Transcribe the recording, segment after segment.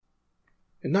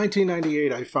In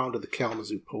 1998, I founded the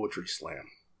Kalamazoo Poetry Slam.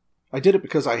 I did it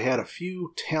because I had a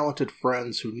few talented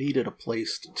friends who needed a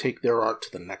place to take their art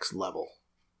to the next level.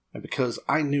 And because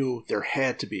I knew there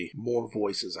had to be more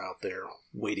voices out there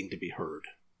waiting to be heard.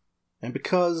 And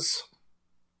because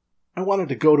I wanted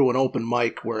to go to an open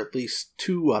mic where at least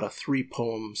 2 out of 3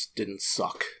 poems didn't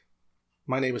suck.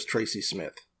 My name is Tracy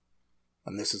Smith,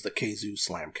 and this is the Kazoo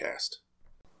Slamcast.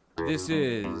 This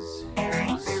is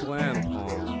Slam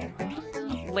Poem.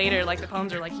 Later, the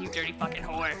poems are like, you dirty fucking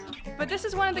whore. But this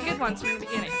is one of the good ones from the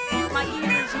beginning. My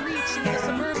ears reach the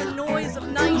suburban noise of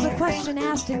night. It was a question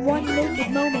asked in one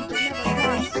naked moment that never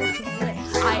crossed searching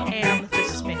lips. I am the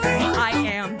smith. I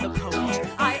am the poet.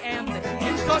 I am the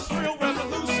Industrial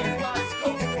Revolution.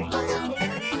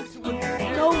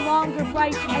 No longer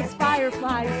bright as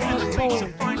fireflies of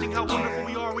gold. Finding how wonderful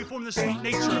we are, we form the sweet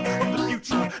nature of the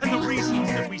future and the reasons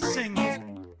that we sing.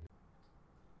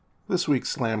 This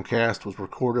week's Slamcast was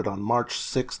recorded on March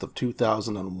 6th of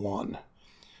 2001,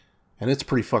 and it's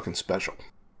pretty fucking special.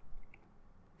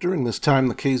 During this time,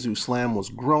 the Kazoo Slam was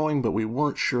growing, but we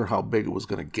weren't sure how big it was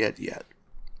going to get yet.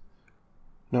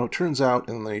 Now, it turns out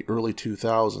in the early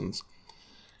 2000s,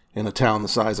 in a town the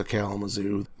size of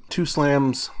Kalamazoo, 2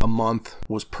 slams a month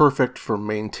was perfect for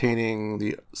maintaining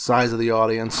the size of the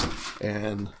audience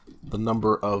and the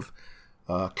number of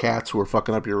cats who were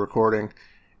fucking up your recording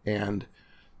and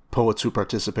poets who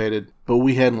participated, but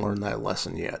we hadn't learned that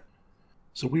lesson yet.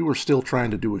 So we were still trying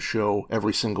to do a show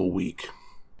every single week,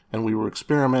 and we were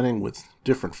experimenting with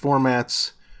different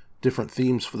formats, different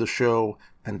themes for the show,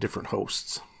 and different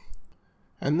hosts.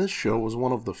 And this show was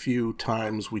one of the few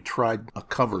times we tried a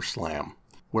cover slam,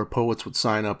 where poets would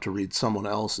sign up to read someone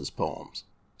else's poems.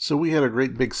 So we had a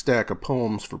great big stack of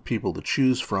poems for people to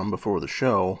choose from before the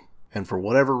show, and for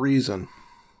whatever reason,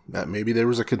 that maybe there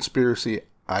was a conspiracy,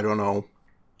 I don't know,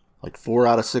 4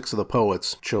 out of 6 of the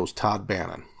poets chose Todd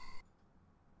Bannon.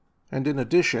 And in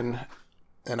addition,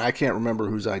 and I can't remember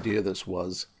whose idea this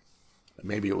was,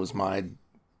 maybe it was mine,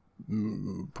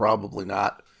 probably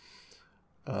not,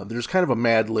 there's kind of a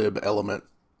Mad Lib element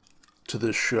to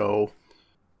this show,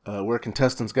 where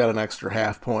contestants got an extra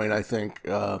half point, I think,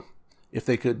 if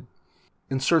they could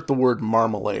insert the word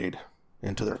Marmalade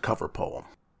into their cover poem.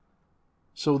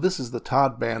 So this is the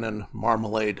Todd Bannon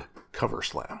Marmalade cover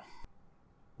slam,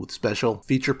 with special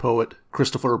feature poet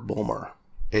Christopher Bullmer,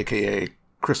 a.k.a.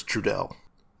 Chris Trudell.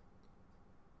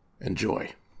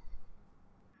 Enjoy.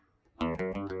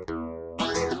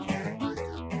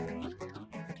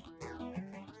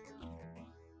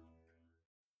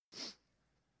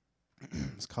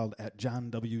 It's called At John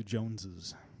W.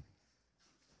 Jones's.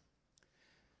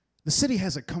 The city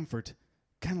has a comfort,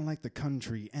 kind of like the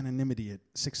country, anonymity at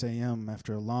 6 a.m.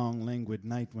 after a long, languid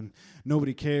night when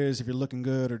nobody cares if you're looking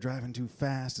good or driving too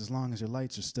fast as long as your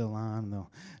lights are still on. They'll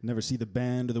never see the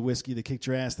band or the whiskey that kicked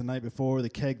your ass the night before, or the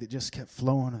keg that just kept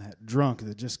flowing, or that drunk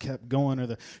that just kept going, or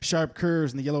the sharp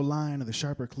curves in the yellow line, or the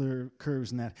sharper clear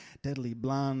curves in that deadly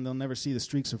blonde. They'll never see the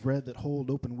streaks of red that hold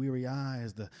open weary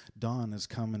eyes. The dawn has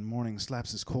come and morning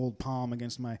slaps his cold palm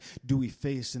against my dewy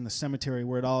face in the cemetery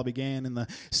where it all began, in the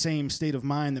same state of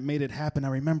mind that made it happen.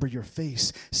 I remember your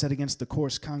face set against the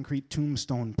coarse concrete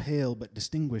tombstone, pale but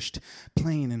distinguished,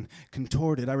 plain and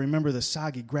contorted. I remember the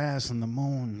soggy grass and the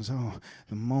moans. Oh,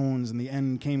 the moans, and the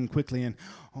end came quickly, and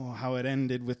oh, how it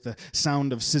ended with the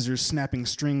sound of scissors snapping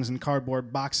strings and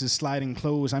cardboard boxes sliding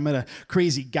closed. I met a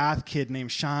crazy goth kid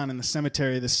named Sean in the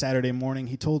cemetery this Saturday morning.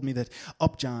 He told me that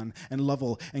Upjohn and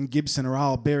Lovell and Gibson are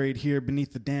all buried here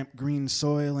beneath the damp green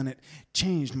soil, and it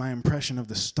changed my impression of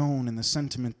the stone and the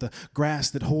sentiment, the grass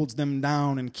that holds them down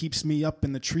and keeps me up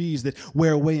in the trees that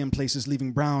wear away in places,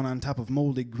 leaving brown on top of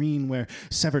moldy green where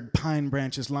severed pine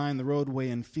branches line the roadway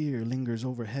and fear lingers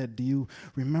overhead. Do you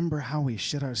remember how we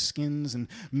shed our skins and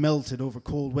melted over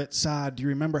cold, wet sod? Do you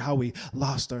remember how we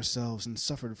lost ourselves and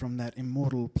suffered from that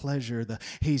immortal pleasure? The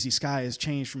hazy sky has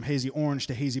changed from hazy orange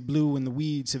to hazy blue, and the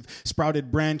weeds have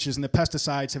sprouted branches, and the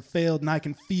pesticides have failed, and I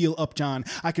can feel Upjohn.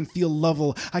 I can feel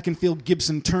Lovell. I can feel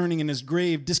Gibson turning in his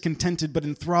grave, discontented but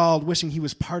enthralled, wishing he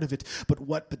was part of it. But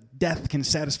what but death can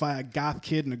satisfy a goth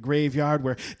kid in a graveyard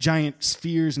where giant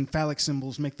spheres and phallic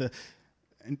symbols make the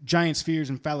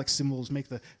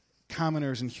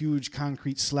commoners, and huge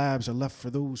concrete slabs are left for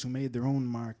those who made their own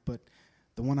mark. But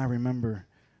the one I remember,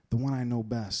 the one I know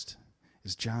best,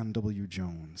 is John W.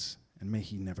 Jones, and may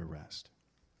he never rest.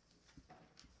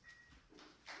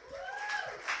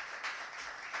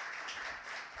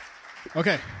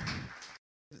 Okay.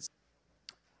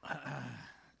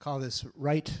 Call this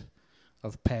rite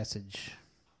of passage.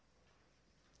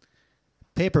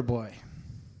 Paperboy,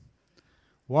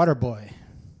 Waterboy,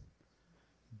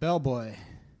 Bellboy,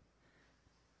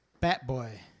 Bat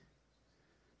Boy,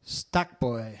 Stock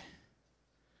Boy,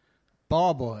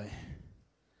 Ball Boy,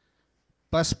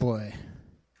 Bus Boy,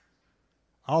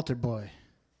 Altar Boy,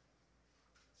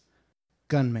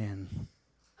 Gunman.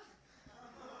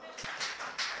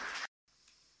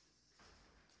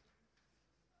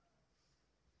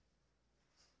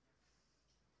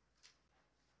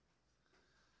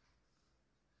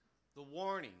 The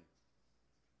warning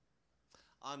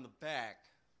on the back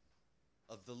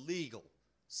of the legal,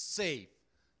 safe,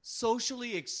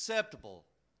 socially acceptable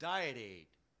diet aid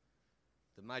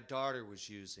that my daughter was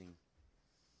using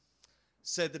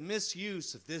said the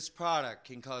misuse of this product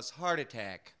can cause heart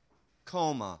attack,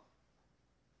 coma,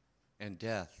 and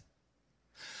death.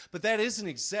 But that isn't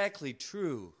exactly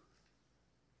true.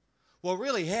 What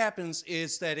really happens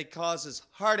is that it causes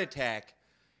heart attack,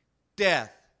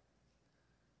 death.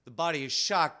 The body is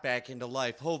shocked back into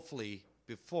life, hopefully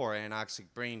before anoxic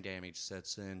brain damage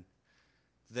sets in.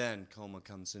 Then coma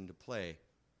comes into play.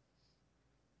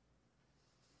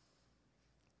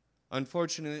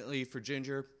 Unfortunately for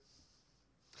Ginger,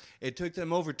 it took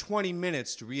them over 20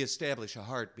 minutes to reestablish a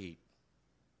heartbeat.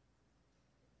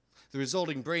 The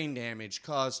resulting brain damage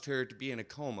caused her to be in a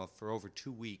coma for over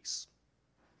 2 weeks.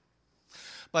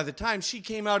 By the time she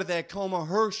came out of that coma,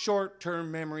 her short-term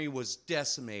memory was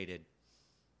decimated.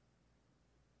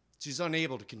 She's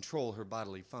unable to control her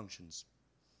bodily functions.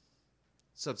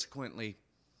 Subsequently,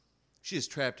 she is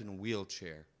trapped in a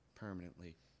wheelchair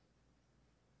permanently.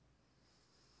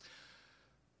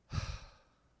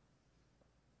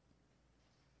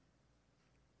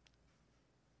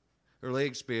 Her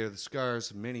legs bear the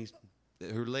scars of many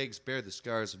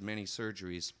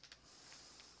surgeries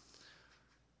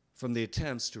from the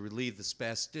attempts to relieve the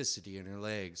spasticity in her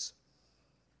legs.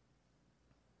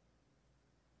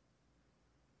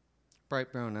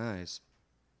 Bright brown eyes.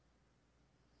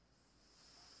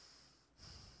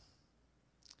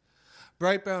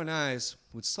 Bright brown eyes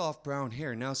with soft brown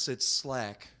hair now sits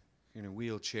slack in her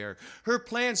wheelchair. Her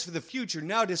plans for the future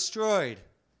now destroyed.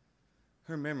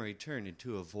 Her memory turned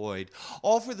into a void.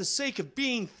 All for the sake of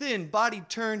being thin, body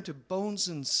turned to bones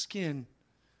and skin.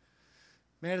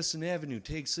 Madison Avenue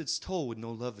takes its toll with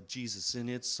no love of Jesus in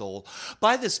its soul.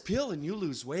 Buy this pill and you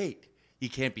lose weight. You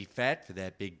can't be fat for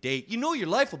that big date. You know your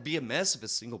life will be a mess if a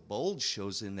single bulge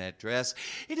shows in that dress.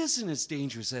 It isn't as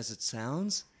dangerous as it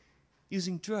sounds.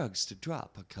 Using drugs to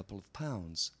drop a couple of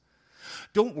pounds.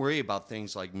 Don't worry about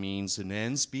things like means and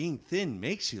ends. Being thin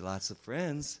makes you lots of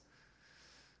friends.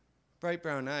 Bright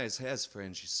brown eyes has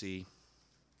friends, you see.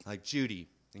 Like Judy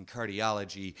in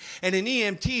cardiology. And an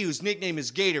EMT whose nickname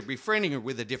is Gator, befriending her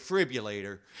with a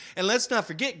defibrillator. And let's not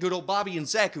forget good old Bobby and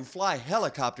Zach who fly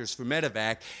helicopters for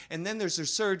medevac. And then there's her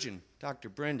surgeon, Dr.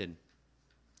 Brendan,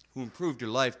 who improved her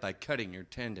life by cutting her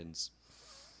tendons.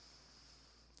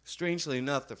 Strangely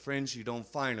enough, the friends you don't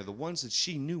find are the ones that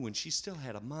she knew when she still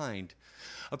had a mind.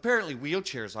 Apparently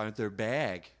wheelchairs aren't their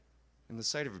bag. And the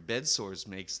sight of her bed sores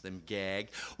makes them gag.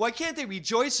 Why can't they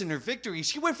rejoice in her victory?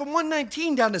 She went from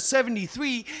 119 down to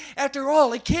 73. After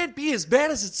all, it can't be as bad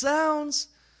as it sounds.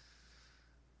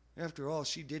 After all,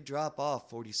 she did drop off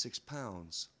 46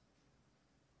 pounds.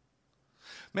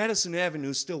 Madison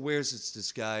Avenue still wears its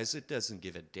disguise. It doesn't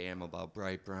give a damn about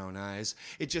bright brown eyes.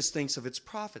 It just thinks of its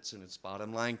profits and its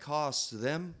bottom line costs. To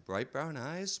them, bright brown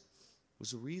eyes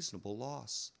was a reasonable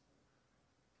loss.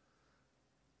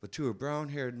 But to a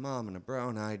brown-haired mom and a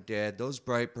brown-eyed dad, those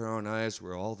bright brown eyes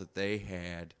were all that they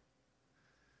had.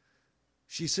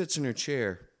 She sits in her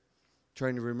chair,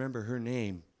 trying to remember her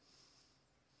name.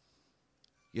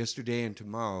 Yesterday and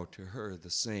tomorrow, to her, the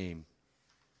same.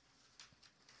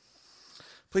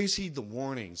 Please heed the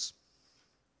warnings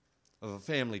of a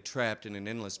family trapped in an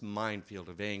endless minefield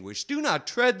of anguish. Do not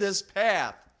tread this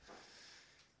path.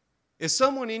 If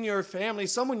someone in your family,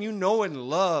 someone you know and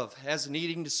love, has an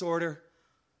eating disorder,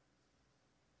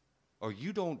 or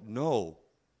you don't know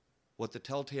what the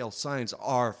telltale signs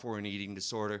are for an eating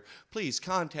disorder, please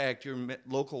contact your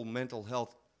local mental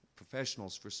health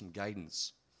professionals for some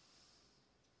guidance.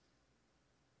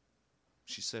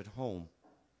 She said home.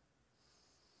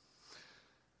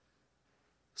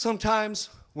 Sometimes,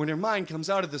 when her mind comes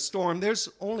out of the storm, there's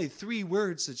only 3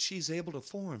 words that she's able to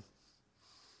form.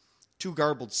 2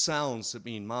 garbled sounds that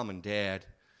mean mom and dad.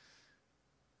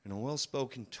 And a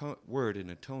well-spoken word in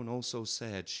a tone oh so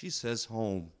sad. She says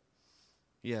home.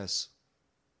 Yes,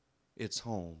 it's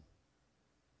home.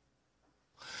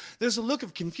 There's a look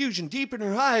of confusion deep in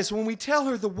her eyes when we tell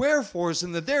her the wherefores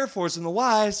and the therefores and the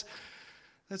whys.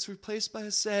 That's replaced by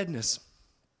a sadness.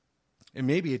 And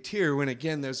maybe a tear when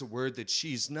again there's a word that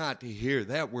she's not to hear.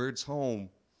 That word's home.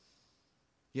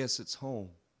 Yes, it's home.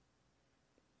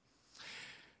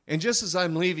 And just as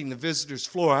I'm leaving the visitor's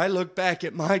floor, I look back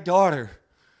at my daughter,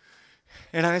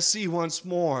 and I see once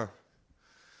more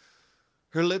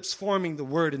her lips forming the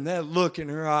word and that look in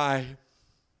her eye.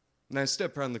 And I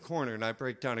step around the corner and I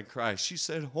break down and cry. She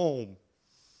said home.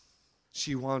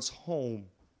 She wants home.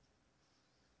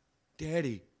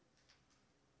 Daddy,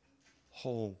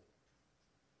 home.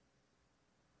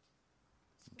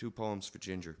 From 2 Poems for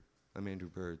Ginger. I'm Andrew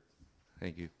Bird.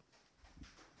 Thank you.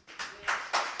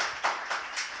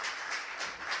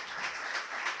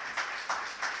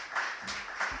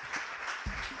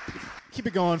 Keep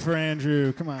it going for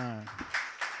Andrew. Come on.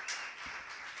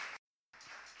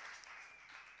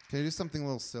 Can I do something a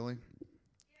little silly?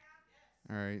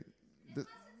 All right.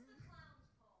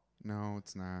 No,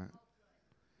 it's not.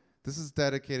 This is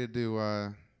dedicated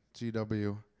to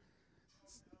GW.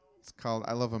 It's called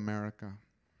I Love America.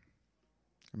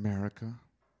 America,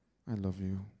 I love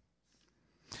you.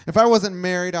 If I wasn't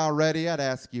married already, I'd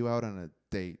ask you out on a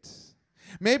date.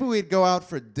 Maybe we'd go out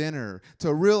for dinner to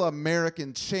a real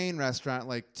American chain restaurant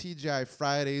like TGI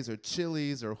Fridays or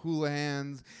Chili's or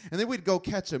Houlihan's, and then we'd go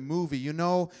catch a movie. You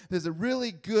know, there's a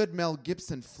really good Mel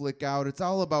Gibson flick out. It's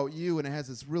all about you, and it has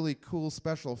this really cool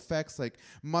special effects like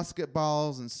musket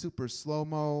balls and super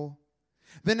slow-mo.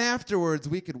 Then afterwards,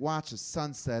 we could watch a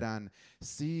sunset on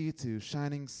Sea to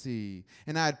Shining Sea,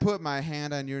 and I'd put my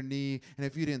hand on your knee, and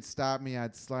if you didn't stop me,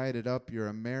 I'd slide it up your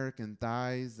American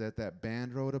thighs that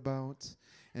band wrote about,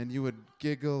 and you would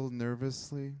giggle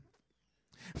nervously.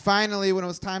 Finally, when it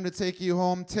was time to take you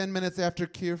home, 10 minutes after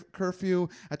curfew,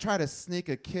 I tried to sneak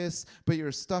a kiss, but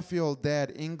your stuffy old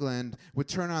dad, England, would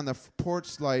turn on the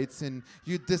porch lights and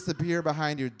you'd disappear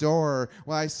behind your door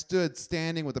while I stood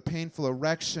standing with a painful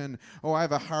erection. Oh, I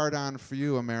have a hard-on for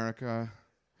you, America.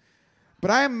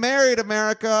 But I am married,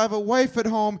 America. I have a wife at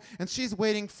home, and she's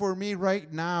waiting for me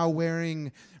right now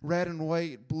wearing red,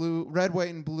 white,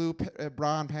 and blue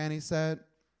bra and panty set.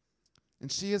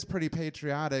 And she is pretty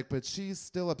patriotic, but she's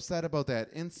still upset about that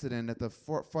incident at the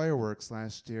fireworks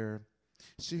last year.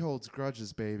 She holds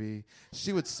grudges, baby.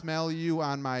 She would smell you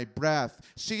on my breath.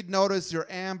 She'd notice your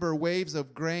amber waves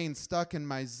of grain stuck in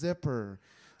my zipper.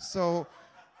 So,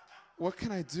 what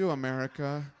can I do,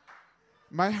 America?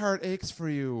 My heart aches for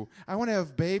you. I want to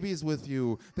have babies with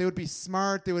you. They would be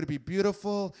smart. They would be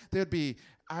beautiful. They would be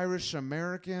Irish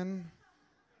American.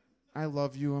 I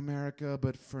love you, America,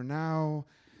 but for now,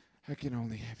 I can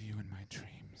only have you in my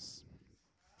dreams.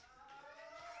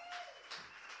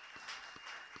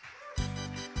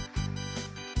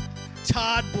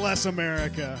 Todd bless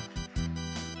America.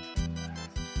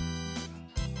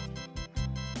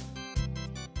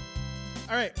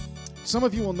 All right. Some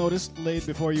of you will notice laid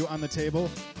before you on the table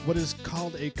what is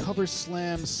called a cover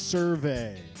slam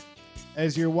survey.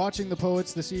 As you're watching the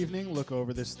poets this evening, look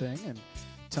over this thing and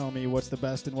tell me what's the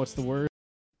best and what's the worst.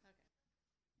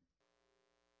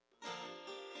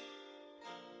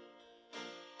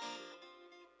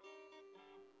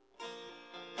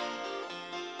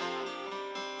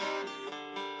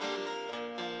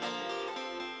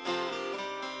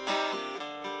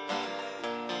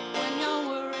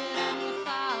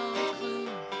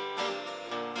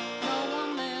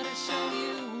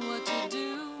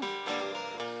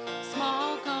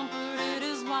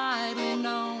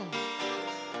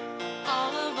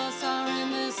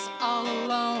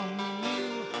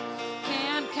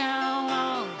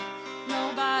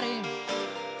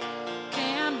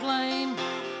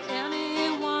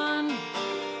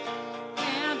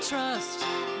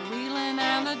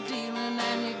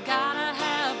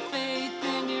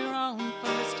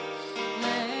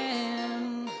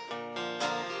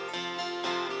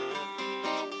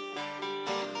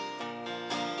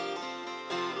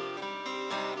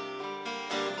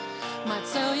 Might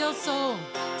sell your soul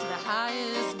to the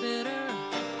highest bidder.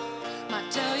 Might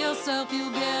tell yourself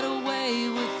you'll get away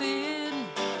with it.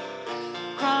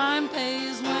 Crime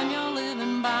pays when you're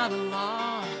living by the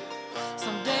law.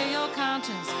 Someday your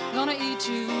conscience gonna eat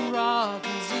you raw,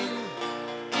 'cause you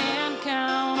can't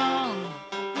count on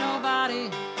nobody.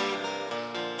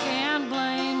 Can't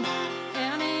blame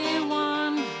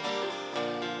anyone.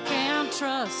 Can't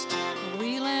trust the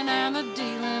wheeling and the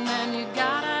dealing, and you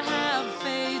gotta have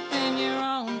faith in your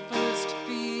own first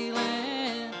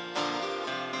feeling.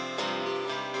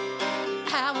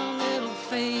 Have a little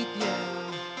faith, yeah.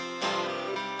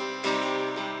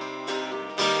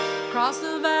 Cross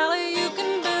the valley, you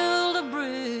can build a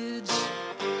bridge.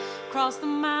 Cross the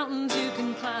mountains, you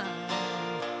can climb.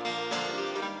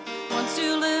 Once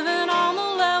you're living on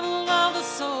the level of the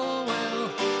soul, well,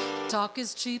 talk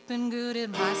is cheap and good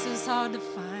advice is hard to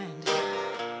find.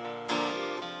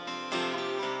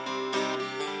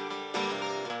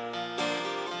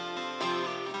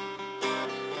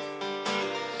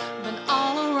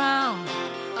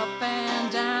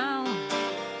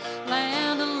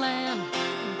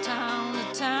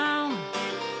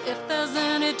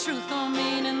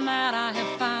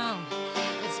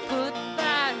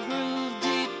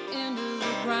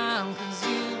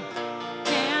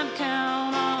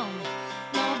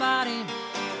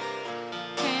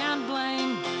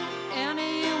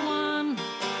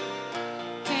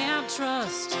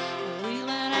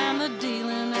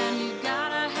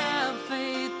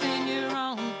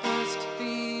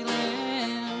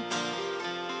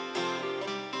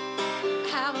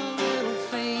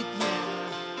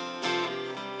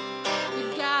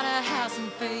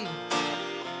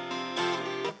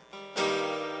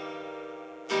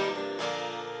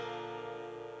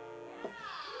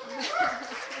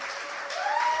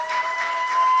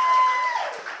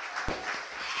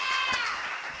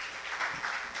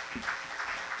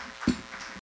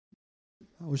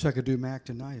 wish I could do Mac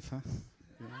to Knife, huh?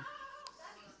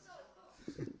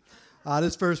 Yeah.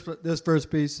 This first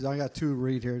piece, I got two to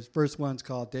read here. This first one's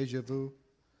called Deja Vu.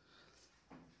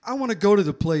 I want to go to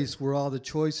the place where all the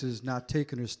choices not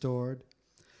taken are stored,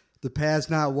 the paths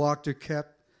not walked or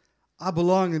kept. I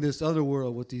belong in this other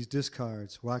world with these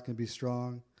discards where I can be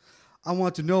strong. I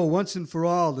want to know once and for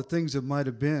all the things that might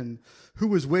have been, who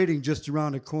was waiting just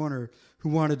around the corner, who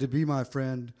wanted to be my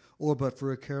friend, or but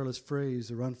for a careless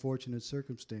phrase or unfortunate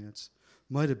circumstance,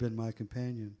 might have been my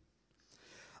companion.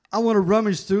 I want to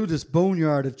rummage through this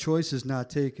boneyard of choices not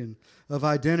taken, of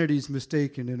identities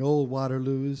mistaken and old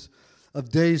Waterloos, of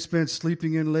days spent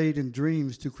sleeping in late and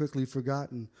dreams too quickly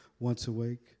forgotten once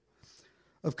awake,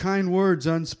 of kind words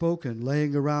unspoken,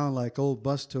 laying around like old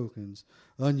bus tokens,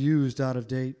 unused, out of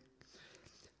date.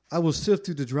 I will sift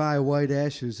through the dry white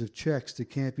ashes of checks that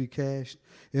can't be cashed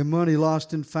and money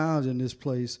lost and found in this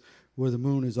place where the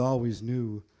moon is always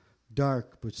new,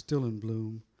 dark but still in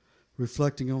bloom,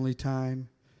 reflecting only time,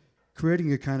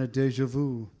 creating a kind of deja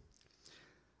vu.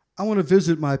 I want to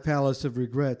visit my palace of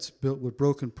regrets built with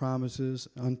broken promises,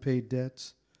 unpaid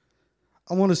debts.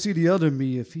 I want to see the other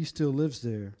me if he still lives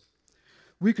there.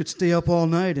 We could stay up all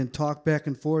night and talk back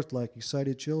and forth like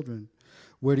excited children,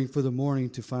 waiting for the morning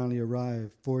to finally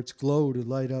arrive, for its glow to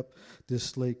light up this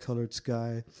slate-colored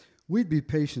sky. We'd be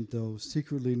patient, though,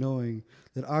 secretly knowing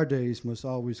that our days must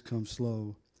always come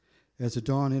slow, as the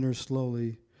dawn enters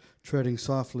slowly, treading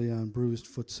softly on bruised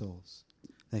foot soles.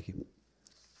 Thank you.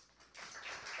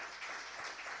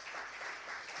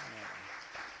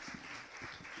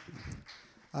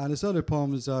 This other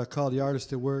poem is called The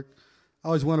Artist at Work. I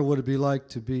always wondered what it'd be like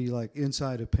to be like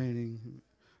inside a painting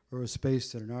or a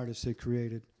space that an artist had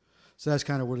created. So that's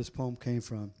kind of where this poem came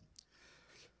from.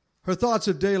 Her thoughts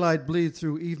of daylight bleed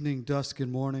through evening, dusk,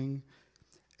 and morning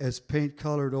as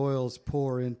paint-colored oils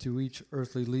pour into each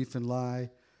earthly leaf and lie,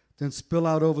 then spill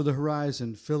out over the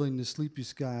horizon, filling the sleepy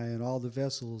sky and all the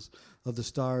vessels of the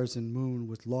stars and moon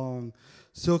with long,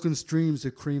 silken streams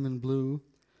of cream and blue.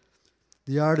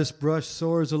 The artist's brush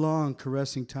soars along,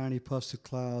 caressing tiny puffs of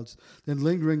clouds, then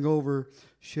lingering over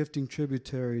shifting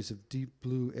tributaries of deep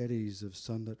blue eddies of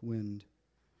sunlit wind.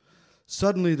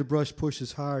 Suddenly the brush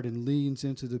pushes hard and leans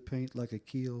into the paint like a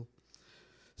keel,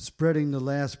 spreading the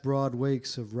last broad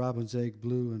wakes of robin's egg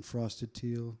blue and frosted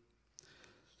teal.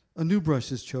 A new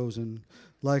brush is chosen.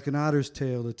 Like an otter's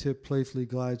tail, the tip playfully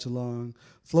glides along,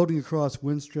 floating across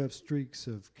windswept streaks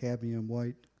of cadmium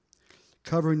white,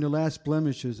 covering the last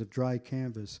blemishes of dry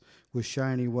canvas with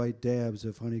shiny white dabs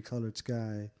of honey-colored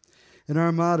sky. An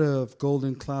armada of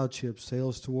golden cloud chips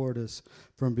sails toward us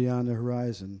from beyond the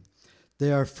horizon.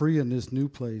 They are free in this new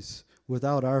place,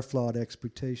 without our flawed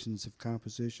expectations of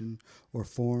composition or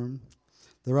form.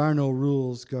 There are no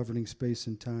rules governing space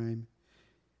and time.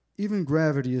 Even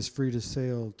gravity is free to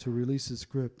sail, to release its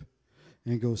grip,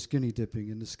 and go skinny dipping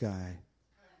in the sky.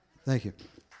 Thank you.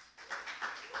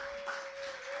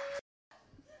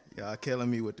 Y'all killing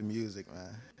me with the music,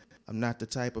 man. I'm not the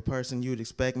type of person you'd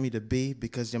expect me to be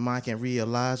because your mind can't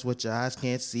realize what your eyes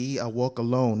can't see. I walk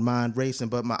alone, mind racing,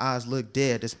 but my eyes look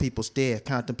dead as people stare,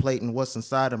 contemplating what's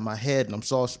inside of my head. And I'm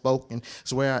soft-spoken,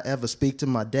 swear I ever speak to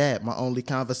my dad. My only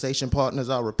conversation partners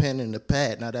are a pen and a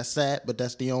pad. Now that's sad, but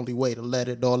that's the only way to let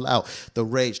it all out. The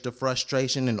rage, the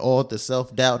frustration, and all the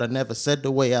self-doubt. I never said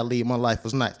the way I lead my life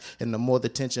was nice. And the more the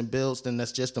tension builds, then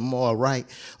that's just the more right.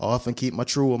 I often keep my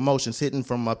true emotions hidden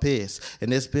from my peers.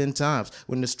 And there's been times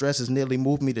when the stress has nearly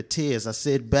moved me to tears. I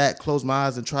sit back, close my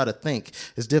eyes, and try to think.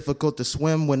 It's difficult to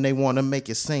swim when they want to make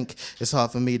it sink. It's hard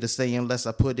for me to say unless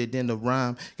I put it in a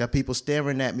rhyme. Got people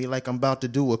staring at me like I'm about to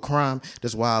do a crime.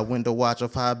 That's why I window watch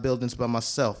off high buildings by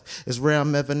myself. It's rare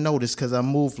I'm ever noticed because I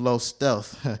move low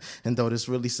stealth. And though this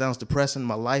really sounds depressing,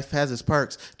 my life has its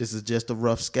perks. This is just a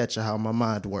rough sketch of how my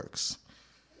mind works.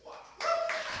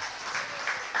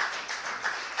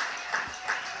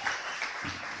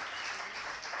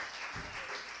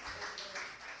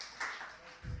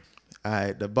 All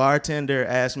right, the bartender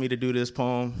asked me to do this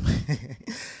poem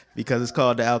because it's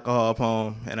called the alcohol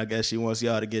poem, and I guess she wants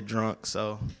y'all to get drunk,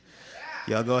 so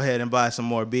y'all go ahead and buy some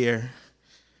more beer.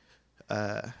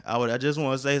 I just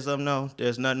want to say something, though.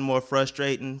 There's nothing more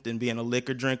frustrating than being a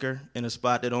liquor drinker in a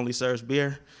spot that only serves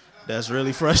beer. That's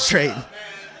really frustrating.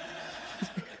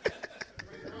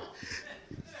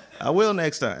 I will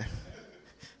next time.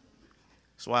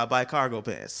 That's why I buy cargo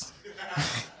pants.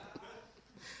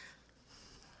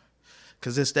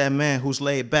 Cause it's that man who's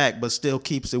laid back but still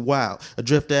keeps it wild. A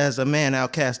drifter as a man,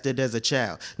 outcasted as a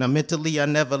child. Now mentally I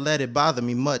never let it bother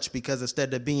me much, because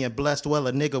instead of being blessed, well,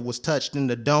 a nigga was touched in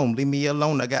the dome. Leave me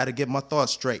alone, I gotta get my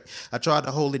thoughts straight. I tried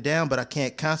to hold it down but I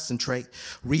can't concentrate.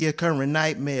 Reoccurring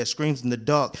nightmares, screams in the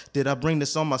dark. Did I bring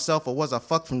this on myself or was I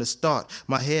fucked from the start?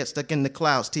 My head stuck in the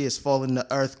clouds, tears falling to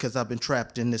earth, cause I've been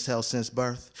trapped in this hell since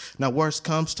birth. Now worse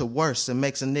comes to worse, it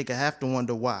makes a nigga have to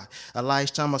wonder why. A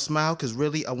lifetime I smile cause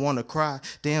really I wanna cry.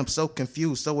 Damn, so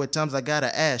confused, so at times I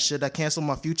gotta ask, should I cancel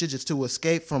my future just to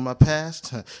escape from my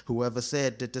past? Whoever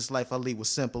said that this life I lead was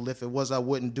simple, if it was I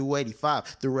wouldn't do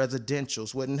 85 through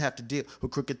residentials, wouldn't have to deal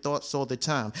with crooked thoughts all the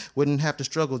time, wouldn't have to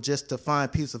struggle just to find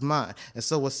peace of mind. And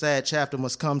so a sad chapter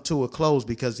must come to a close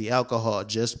because the alcohol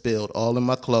just spilled all in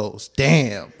my clothes.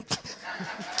 Damn.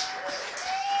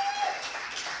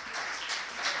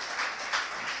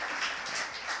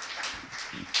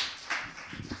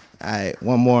 All right,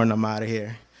 one more and I'm out of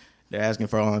here. They're asking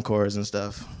for encores and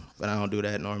stuff, but I don't do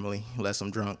that normally unless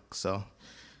I'm drunk, so.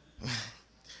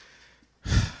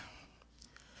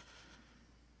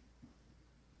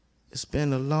 It's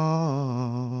been a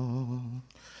long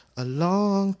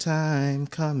time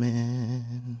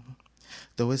coming,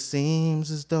 though it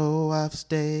seems as though I've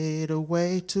stayed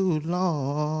away too long.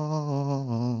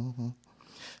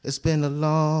 It's been a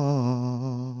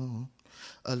long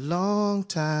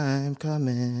time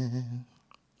coming,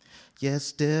 yet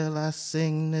still I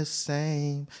sing this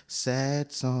same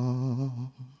sad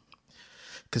song.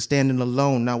 Cause standing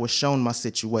alone, now was shown my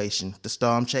situation. The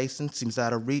star I'm chasing seems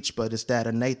out of reach, but it's that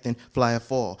of Nathan, fly or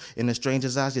fall. In a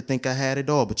stranger's eyes, you think I had it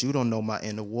all, but you don't know my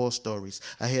inner war stories.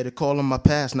 I hear the call on my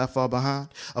past, not far behind.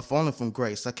 I've fallen from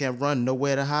grace. I can't run,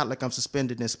 nowhere to hide, like I'm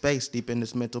suspended in space, deep in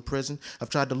this mental prison. I've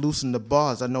tried to loosen the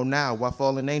bars. I know now why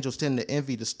fallen angels tend to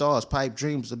envy the stars. Pipe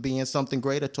dreams of being something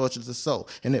greater tortures the soul.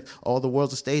 And if all the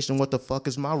world's a stage, then what the fuck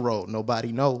is my role?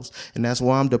 Nobody knows. And that's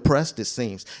why I'm depressed, it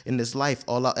seems. In this life,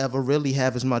 all I ever really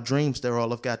have is my dreams. They're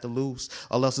all I've got to lose.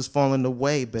 All else is falling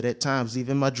away, but at times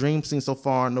even my dreams seem so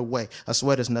far and away. I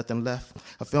swear there's nothing left.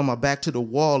 I feel my back to the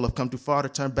wall. I've come too far to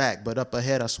turn back, but up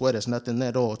ahead I swear there's nothing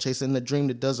at all. Chasing the dream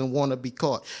that doesn't want to be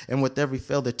caught, and with every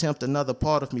failed attempt another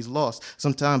part of me's lost.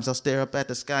 Sometimes I'll stare up at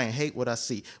the sky and hate what I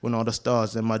see when all the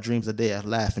stars in my dreams are there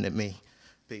laughing at me.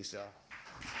 Peace, y'all.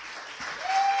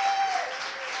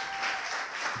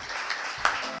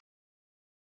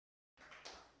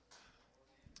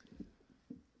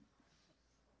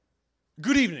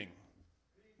 Good evening.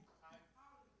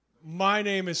 My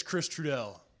name is Chris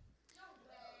Trudell.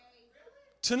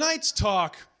 Tonight's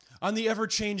talk on the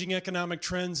ever-changing economic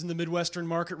trends in the Midwestern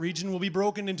market region will be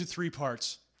broken into 3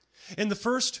 parts. In the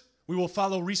first, we will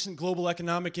follow recent global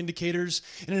economic indicators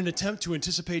in an attempt to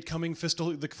anticipate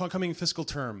the coming fiscal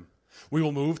term. We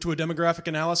will move to a demographic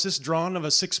analysis drawn of a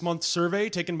 6-month survey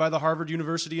taken by the Harvard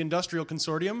University Industrial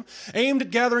Consortium, aimed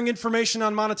at gathering information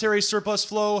on monetary surplus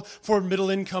flow for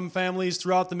middle-income families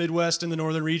throughout the Midwest and the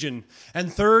northern region.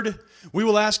 And third, we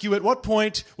will ask you at what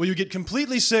point will you get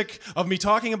completely sick of me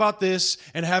talking about this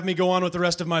and have me go on with the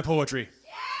rest of my poetry.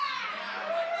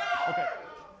 Okay.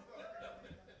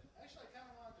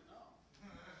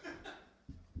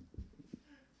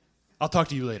 I'll talk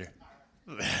to you later.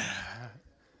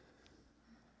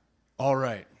 All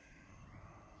right.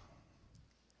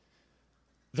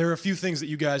 There are a few things that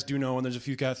you guys do know, and there's a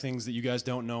few things that you guys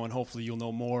don't know, and hopefully you'll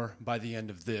know more by the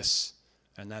end of this,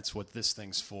 and that's what this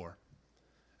thing's for.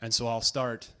 And so I'll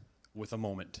start with a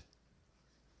moment.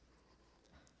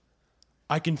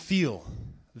 I can feel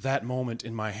that moment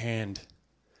in my hand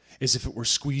as if it were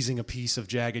squeezing a piece of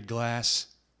jagged glass.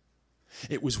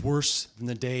 It was worse than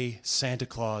the day Santa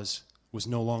Claus was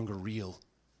no longer real.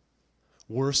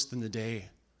 Worse than the day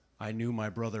I knew my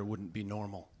brother wouldn't be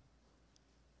normal.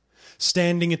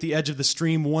 Standing at the edge of the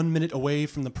stream 1 minute away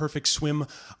from the perfect swim,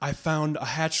 I found a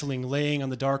hatchling laying on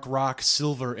the dark rock,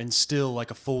 silver and still like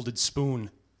a folded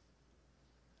spoon.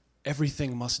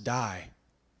 Everything must die,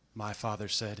 my father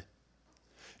said,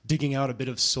 digging out a bit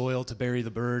of soil to bury the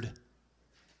bird.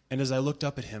 And as I looked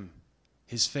up at him,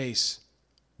 his face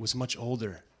was much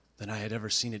older than I had ever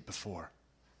seen it before.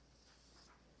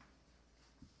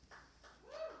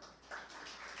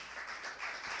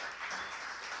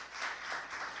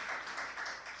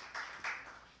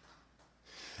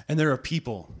 And there are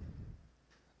people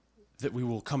that we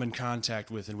will come in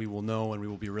contact with and we will know and we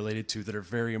will be related to that are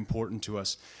very important to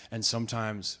us. And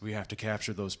sometimes we have to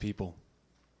capture those people.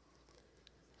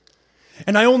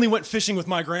 And I only went fishing with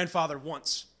my grandfather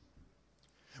once.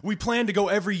 We planned to go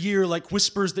every year like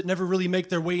whispers that never really make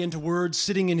their way into words,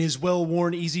 sitting in his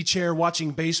well-worn easy chair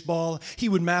watching baseball. He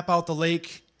would map out the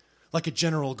lake like a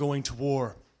general going to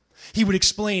war. He would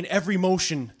explain every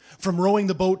motion, from rowing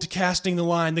the boat to casting the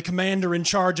line, the commander in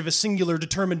charge of a singular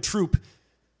determined troop.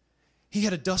 He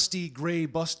had a dusty, gray,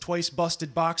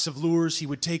 twice-busted box of lures he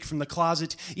would take from the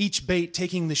closet, each bait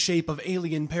taking the shape of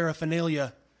alien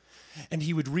paraphernalia. And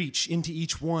he would reach into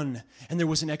each one, and there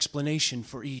was an explanation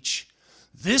for each.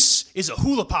 This is a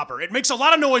hula popper. It makes a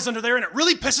lot of noise under there, and it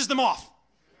really pisses them off.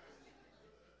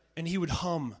 And he would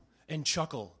hum and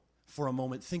chuckle for a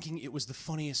moment, thinking it was the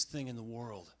funniest thing in the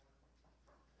world.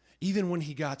 Even when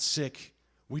he got sick,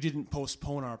 we didn't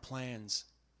postpone our plans.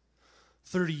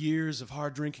 30 years of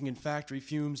hard drinking and factory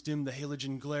fumes dimmed the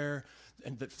halogen glare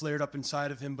that flared up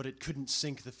inside of him, but it couldn't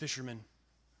sink the fisherman.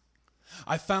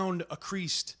 I found a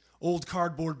creased, old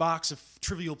cardboard box of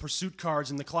Trivial Pursuit cards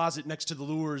in the closet next to the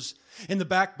lures. In the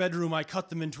back bedroom, I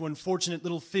cut them into unfortunate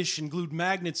little fish and glued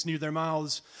magnets near their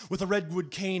mouths. With a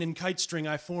redwood cane and kite string,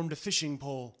 I formed a fishing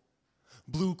pole.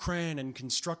 Blue crayon and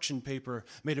construction paper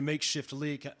made a makeshift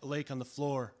lake on the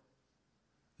floor.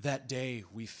 That day,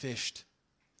 we fished.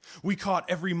 We caught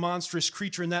every monstrous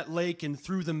creature in that lake and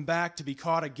threw them back to be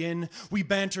caught again. We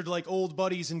bantered like old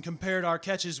buddies and compared our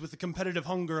catches with the competitive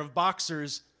hunger of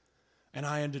boxers. And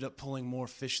I ended up pulling more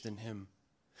fish than him.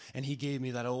 And he gave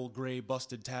me that old gray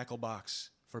busted tackle box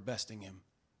for besting him.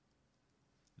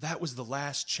 That was the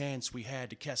last chance we had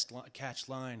to catch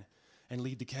line and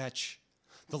lead the catch.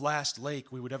 The last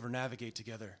lake we would ever navigate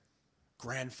together.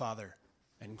 Grandfather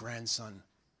and grandson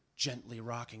gently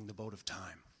rocking the boat of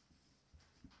time.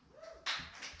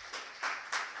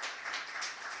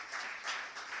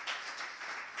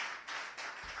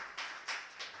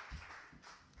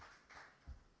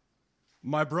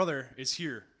 My brother is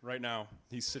here right now.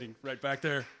 He's sitting right back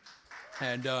there.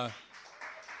 And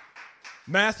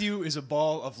Matthew is a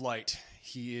ball of light.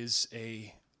 He is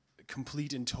a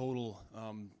complete and total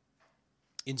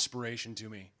inspiration to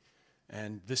me.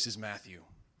 And this is Matthew.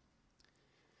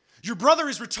 Your brother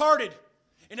is retarded,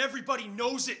 and everybody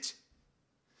knows it.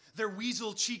 Their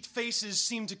weasel-cheeked faces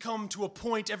seemed to come to a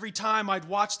point every time I'd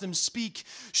watch them speak,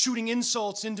 shooting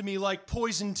insults into me like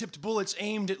poison-tipped bullets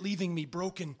aimed at leaving me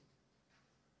broken.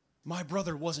 My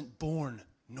brother wasn't born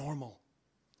normal.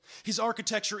 His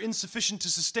architecture insufficient to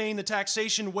sustain the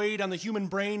taxation weighed on the human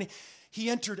brain.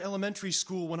 He entered elementary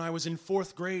school when I was in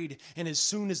 4th grade, and as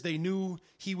soon as they knew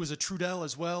he was a Trudel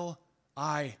as well,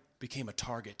 I became a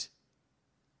target.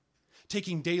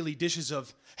 Taking daily dishes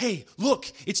of, hey,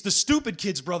 look, it's the stupid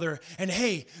kid's brother, and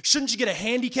hey, shouldn't you get a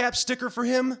handicap sticker for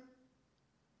him?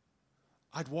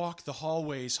 I'd walk the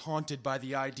hallways haunted by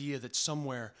the idea that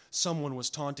somewhere someone was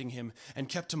taunting him and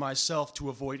kept to myself to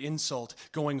avoid insult,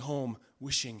 going home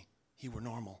wishing he were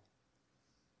normal.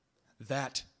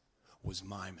 That was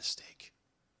my mistake.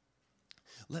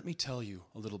 Let me tell you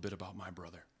a little bit about my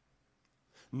brother.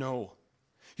 No,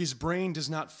 his brain does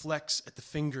not flex at the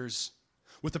fingers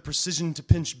with the precision to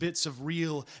pinch bits of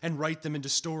real and write them into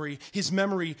story. His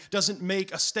memory doesn't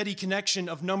make a steady connection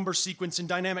of number sequence and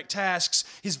dynamic tasks.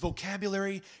 His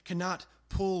vocabulary cannot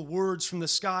pull words from the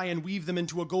sky and weave them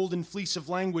into a golden fleece of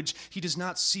language. He does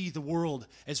not see the world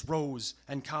as rows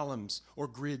and columns or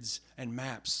grids and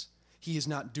maps. He is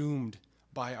not doomed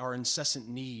by our incessant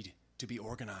need to be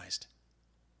organized.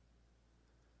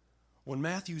 When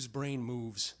Matthew's brain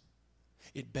moves,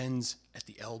 it bends at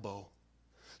the elbow,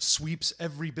 sweeps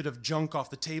every bit of junk off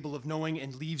the table of knowing,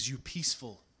 and leaves you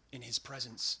peaceful in his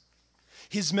presence.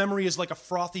 His memory is like a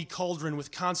frothy cauldron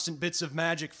with constant bits of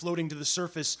magic floating to the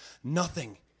surface.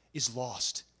 Nothing is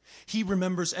lost. He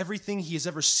remembers everything he has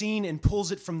ever seen and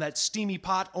pulls it from that steamy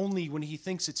pot only when he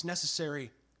thinks it's necessary.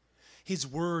 His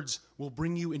words will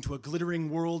bring you into a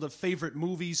glittering world of favorite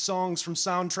movies, songs from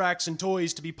soundtracks, and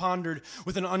toys to be pondered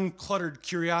with an uncluttered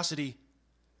curiosity.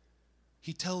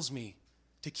 He tells me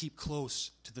to keep close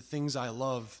to the things I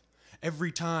love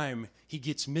every time he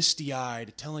gets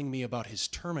misty-eyed telling me about his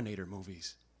Terminator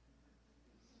movies.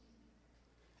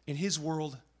 In his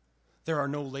world, there are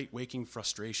no late-waking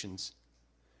frustrations.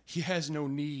 He has no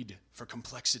need for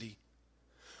complexity.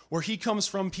 Where he comes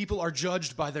from, people are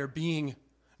judged by their being,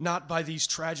 not by these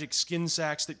tragic skin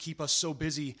sacks that keep us so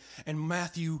busy. And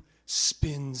Matthew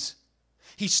spins.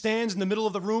 He stands in the middle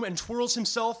of the room and twirls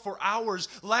himself for hours,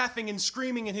 laughing and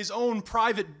screaming in his own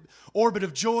private orbit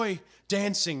of joy,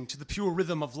 dancing to the pure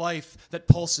rhythm of life that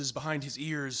pulses behind his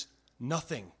ears.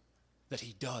 Nothing that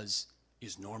he does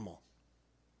is normal.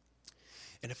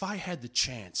 And if I had the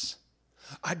chance,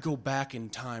 I'd go back in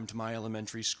time to my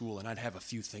elementary school and I'd have a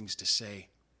few things to say.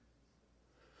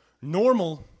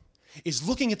 Normal is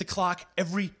looking at the clock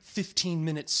every 15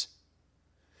 minutes.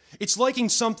 It's liking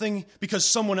something because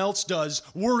someone else does,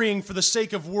 worrying for the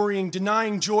sake of worrying,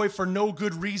 denying joy for no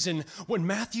good reason. When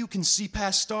Matthew can see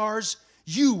past stars,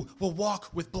 You will walk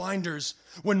with blinders.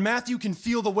 When Matthew can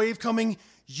feel the wave coming,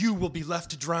 you will be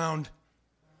left to drown.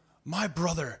 My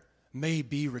brother may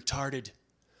be retarded,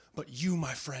 but you,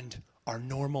 my friend, are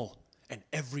normal, and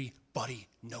everybody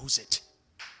knows it.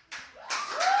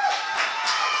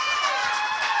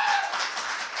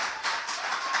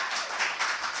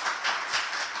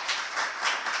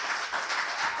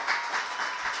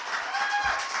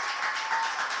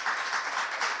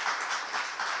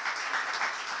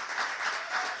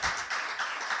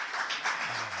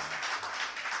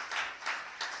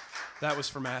 That was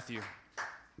for Matthew.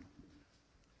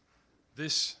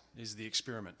 This is the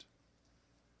experiment.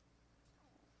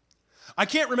 I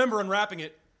can't remember unwrapping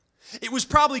it. It was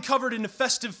probably covered in a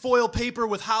festive foil paper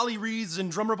with holly wreaths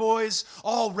and drummer boys,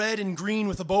 all red and green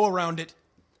with a bow around it.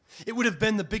 It would have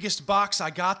been the biggest box I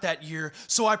got that year,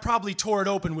 so I probably tore it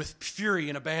open with fury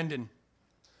and abandon.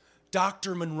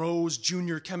 Dr. Monroe's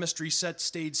junior chemistry set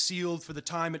stayed sealed for the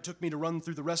time it took me to run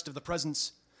through the rest of the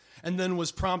presents, and then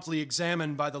was promptly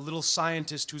examined by the little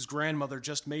scientist whose grandmother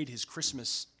just made his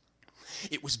Christmas.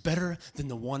 It was better than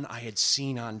the one I had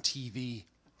seen on TV.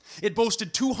 It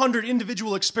boasted 200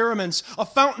 individual experiments, a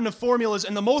fountain of formulas,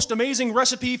 and the most amazing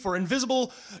recipe for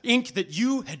invisible ink that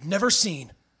you had never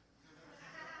seen.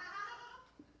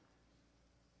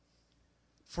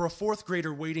 For a fourth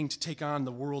grader waiting to take on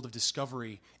the world of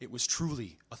discovery, it was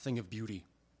truly a thing of beauty.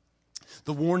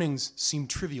 The warnings seemed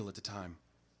trivial at the time.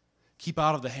 Keep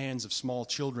out of the hands of small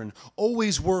children.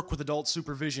 Always work with adult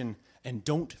supervision. And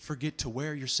don't forget to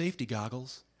wear your safety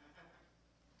goggles.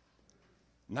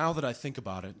 Now that I think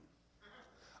about it,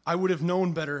 I would have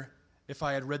known better if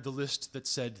I had read the list that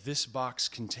said, this box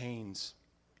contains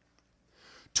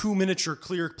 2 miniature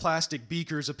clear plastic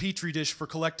beakers, a petri dish for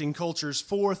collecting cultures,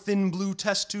 4 thin blue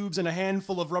test tubes and a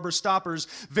handful of rubber stoppers,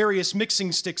 various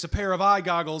mixing sticks, a pair of eye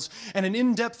goggles, and an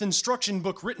in-depth instruction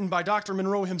book written by Dr.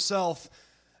 Monroe himself.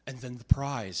 And then the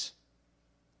prize.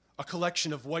 A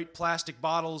collection of white plastic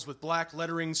bottles with black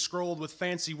lettering scrolled with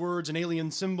fancy words and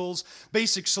alien symbols,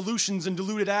 basic solutions and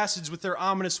diluted acids with their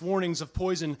ominous warnings of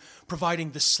poison,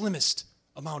 providing the slimmest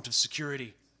amount of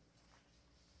security.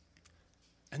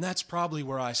 And that's probably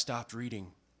where I stopped reading,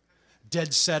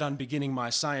 dead set on beginning my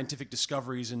scientific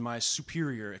discoveries and my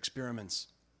superior experiments.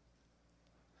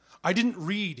 I didn't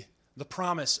read the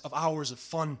promise of hours of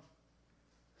fun,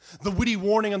 the witty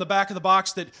warning on the back of the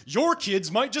box that your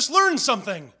kids might just learn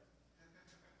something.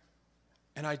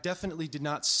 And I definitely did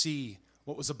not see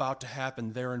what was about to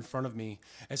happen there in front of me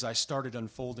as I started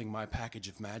unfolding my package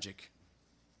of magic.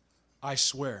 I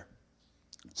swear,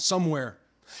 somewhere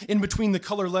in between the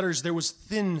color letters there was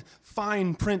thin,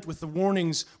 fine print with the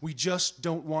warnings we just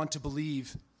don't want to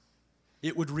believe.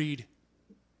 It would read,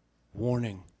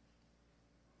 warning.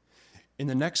 In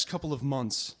the next couple of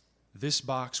months, this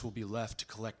box will be left to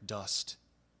collect dust.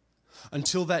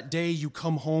 Until that day you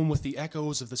come home with the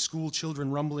echoes of the school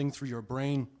children rumbling through your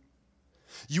brain.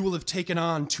 You will have taken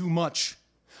on too much.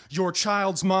 Your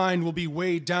child's mind will be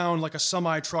weighed down like a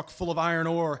semi-truck full of iron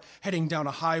ore heading down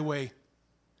a highway.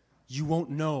 You won't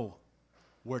know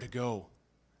where to go,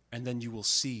 and then you will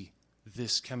see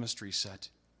this chemistry set.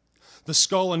 The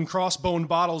skull and crossbone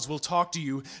bottles will talk to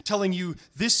you, telling you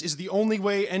this is the only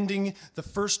way ending the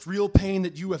first real pain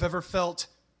that you have ever felt.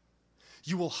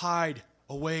 You will hide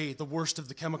away the worst of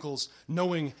the chemicals,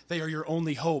 knowing they are your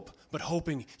only hope, but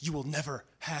hoping you will never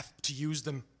have to use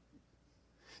them.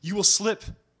 You will slip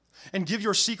and give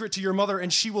your secret to your mother,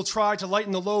 and she will try to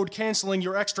lighten the load, canceling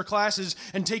your extra classes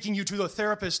and taking you to the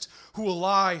therapist who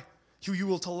you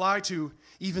will lie to,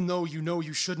 even though you know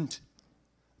you shouldn't.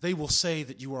 They will say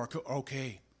that you are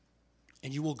okay,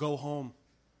 and you will go home,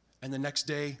 and the next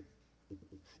day,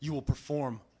 you will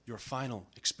perform your final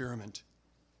experiment.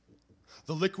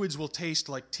 The liquids will taste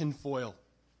like tinfoil,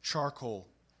 charcoal,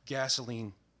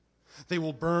 gasoline. They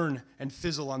will burn and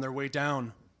fizzle on their way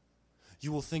down.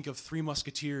 You will think of Three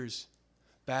Musketeers,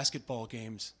 basketball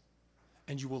games,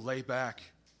 and you will lay back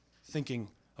thinking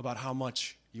about how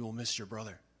much you will miss your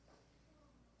brother.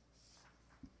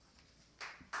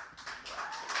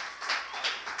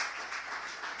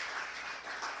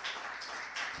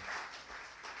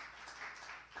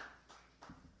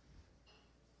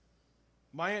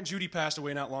 My Aunt Judy passed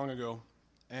away not long ago,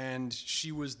 and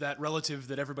she was that relative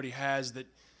that everybody has that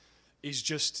is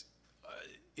just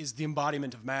is the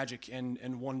embodiment of magic and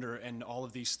wonder and all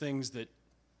of these things that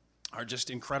are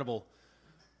just incredible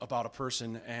about a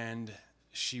person. And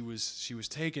she was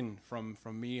taken from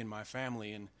me and my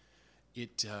family, and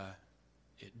it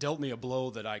dealt me a blow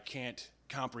that I can't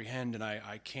comprehend, and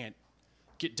I can't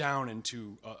get down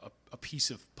into a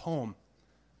piece of poem,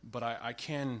 but I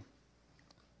can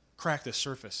crack the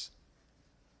surface.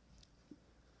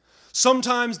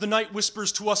 Sometimes the night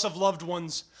whispers to us of loved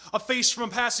ones, a face from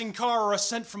a passing car or a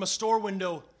scent from a store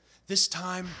window. This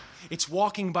time, it's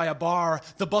walking by a bar,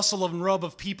 the bustle and rub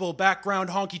of people, background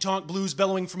honky-tonk blues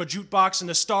bellowing from a jukebox, and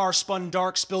the star spun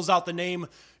dark spills out the name,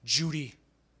 Judy.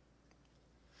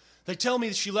 They tell me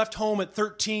that she left home at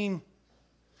 13.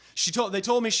 They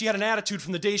told me she had an attitude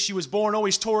from the day she was born,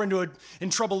 always tore into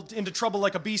trouble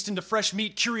like a beast into fresh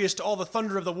meat, curious to all the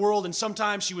thunder of the world, and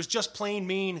sometimes she was just plain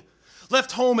mean.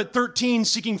 Left home at 13,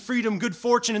 seeking freedom, good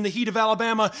fortune in the heat of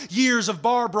Alabama, years of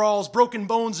bar brawls, broken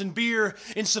bones, and beer.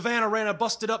 In Savannah ran a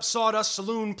busted-up sawdust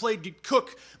saloon, played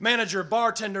cook, manager,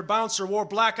 bartender, bouncer, wore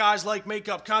black eyes like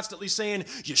makeup, constantly saying,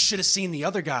 "You should have seen the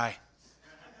other guy."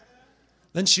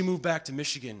 Then she moved back to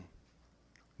Michigan,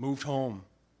 moved home,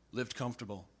 lived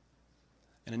comfortable.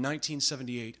 And in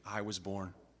 1978, I was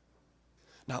born.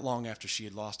 Not long after she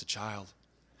had lost a child.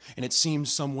 And it seemed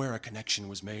somewhere a connection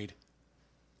was made.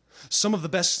 Some of the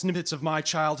best snippets of my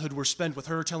childhood were spent with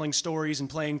her telling stories and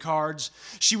playing cards.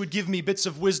 She would give me bits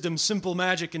of wisdom, simple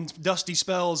magic, and dusty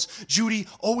spells. Judy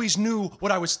always knew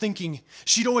what I was thinking.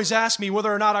 She'd always ask me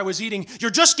whether or not I was eating. "You're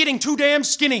just getting too damn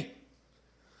skinny."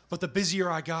 But the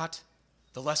busier I got,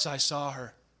 the less I saw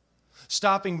her.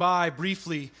 Stopping by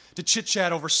briefly to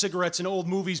chit-chat over cigarettes and old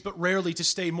movies, but rarely to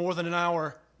stay more than an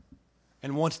hour.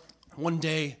 And one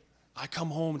day, I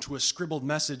come home to a scribbled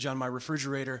message on my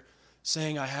refrigerator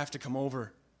saying I have to come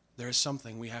over. There is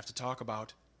something we have to talk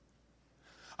about.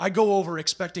 I go over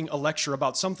expecting a lecture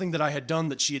about something that I had done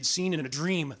that she had seen in a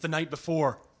dream the night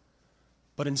before.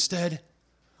 But instead,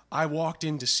 I walked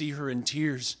in to see her in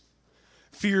tears,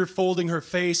 fear folding her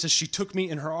face as she took me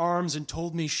in her arms and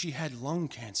told me she had lung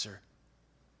cancer.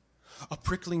 A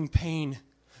prickling pain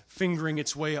fingering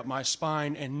its way up my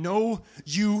spine, and "No,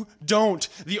 you don't."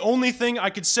 The only thing I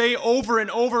could say over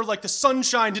and over, like the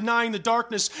sunshine denying the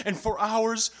darkness, and for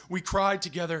hours we cried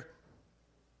together.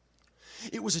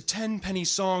 It was a 10-penny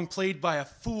song played by a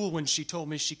fool when she told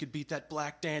me she could beat that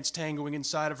black dance tangoing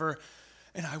inside of her,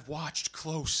 and I watched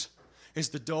close as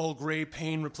the dull gray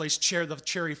pain replaced the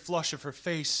cherry flush of her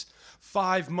face.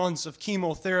 5 months of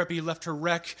chemotherapy left her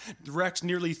wrecked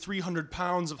nearly 300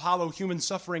 pounds of hollow human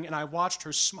suffering, and I watched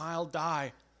her smile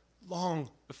die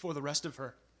long before the rest of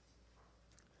her.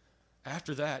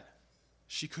 After that,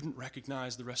 she couldn't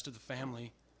recognize the rest of the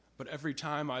family, but every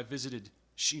time I visited,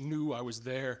 she knew I was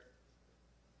there.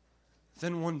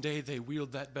 Then one day they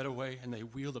wheeled that bed away, and they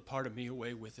wheeled a part of me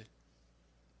away with it.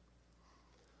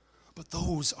 But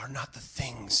those are not the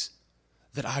things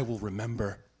that I will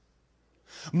remember.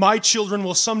 My children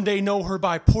will someday know her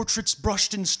by portraits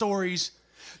brushed in stories.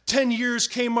 10 years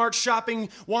Kmart shopping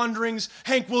wanderings,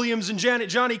 Hank Williams and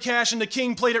Johnny Cash and the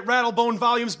King played at Rattlebone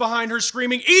volumes behind her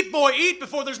screaming, "Eat, boy, eat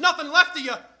before there's nothing left of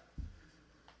you."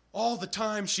 All the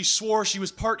time she swore she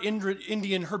was part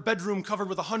Indian, her bedroom covered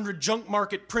with 100 junk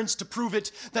market prints to prove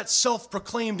it, that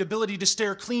self-proclaimed ability to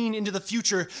stare clean into the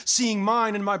future, seeing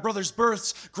mine and my brother's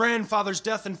births, grandfather's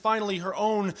death, and finally her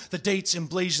own, the dates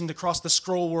emblazoned across the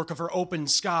scrollwork of her open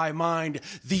sky mind.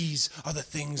 These are the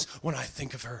things when I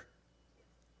think of her.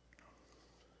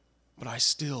 But I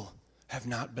still have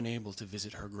not been able to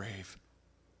visit her grave.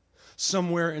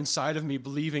 Somewhere inside of me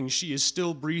believing she is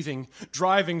still breathing,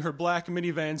 driving her black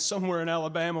minivan somewhere in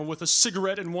Alabama with a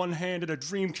cigarette in one hand and a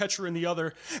dream catcher in the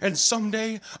other. And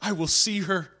someday I will see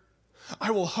her. I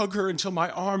will hug her until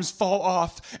my arms fall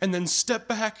off and then step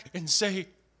back and say,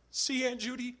 "See, Aunt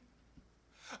Judy,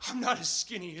 I'm not as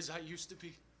skinny as I used to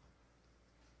be."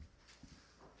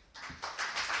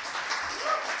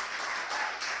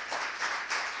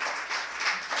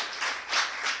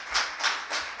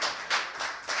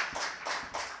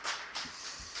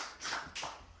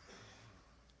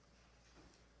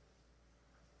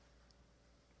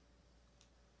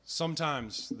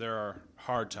 Sometimes there are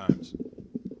hard times.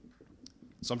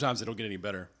 Sometimes they don't get any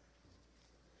better.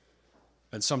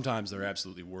 And sometimes they're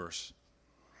absolutely worse.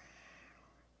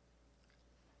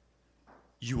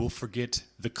 You will forget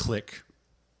the click,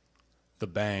 the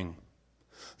bang,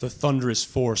 the thunderous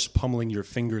force pummeling your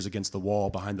fingers against the wall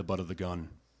behind the butt of the gun.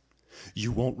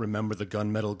 You won't remember the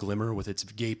gunmetal glimmer with its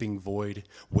gaping void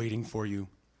waiting for you.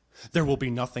 There will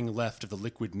be nothing left of the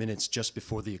liquid minutes just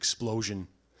before the explosion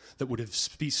that would have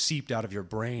seeped out of your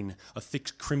brain, a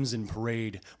thick crimson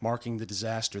parade marking the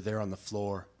disaster there on the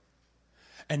floor.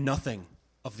 And nothing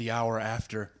of the hour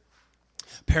after,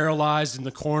 paralyzed in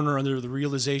the corner under the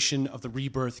realization of the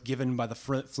rebirth given by the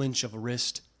flinch of a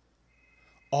wrist.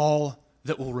 All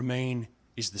that will remain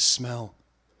is the smell.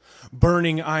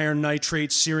 Burning iron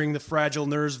nitrate searing the fragile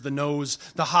nerves of the nose,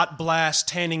 the hot blast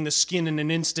tanning the skin in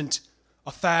an instant, a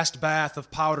a fast bath of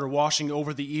powder washing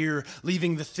over the ear,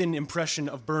 leaving the thin impression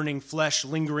of burning flesh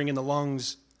lingering in the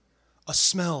lungs. A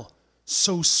smell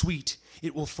so sweet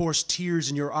it will force tears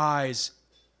in your eyes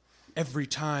every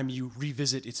time you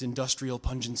revisit its industrial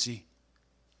pungency.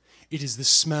 It is the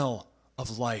smell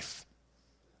of life,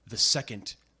 the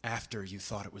second after you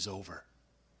thought it was over.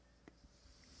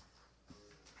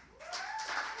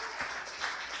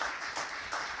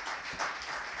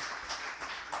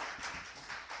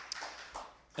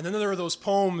 And then there are those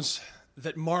poems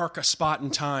that mark a spot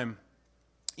in time,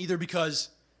 either because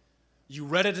you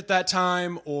read it at that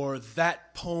time or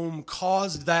that poem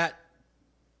caused that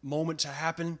moment to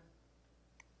happen.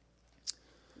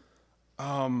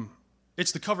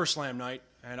 It's the cover slam night,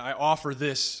 and I offer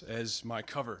this as my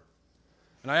cover.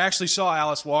 And I actually saw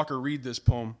Alice Walker read this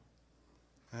poem,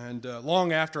 and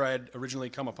long after I had originally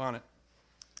come upon it.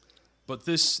 But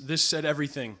this said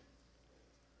everything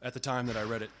at the time that I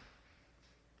read it.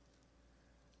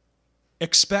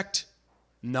 Expect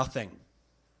nothing.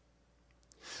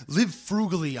 Live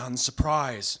frugally on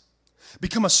surprise.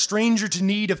 Become a stranger to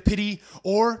need of pity,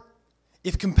 or,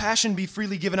 if compassion be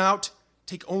freely given out,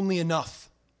 take only enough.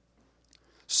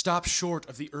 Stop short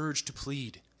of the urge to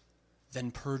plead, then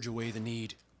purge away the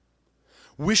need.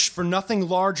 Wish for nothing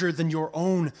larger than your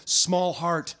own small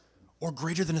heart, or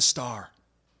greater than a star.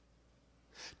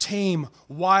 Tame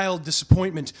wild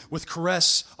disappointment with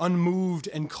caress unmoved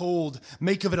and cold.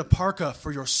 Make of it a parka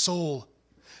for your soul.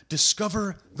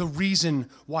 Discover the reason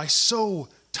why so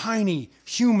tiny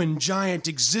human giant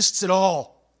exists at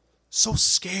all. So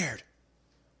scared,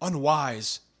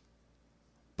 unwise,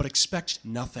 but expect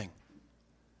nothing.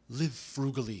 Live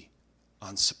frugally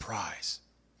on surprise.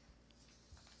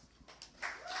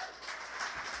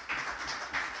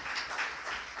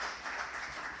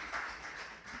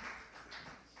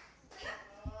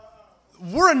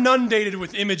 We're inundated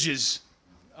with images.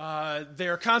 They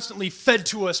are constantly fed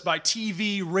to us by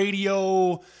TV,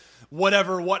 radio,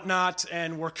 whatever, whatnot,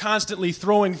 and we're constantly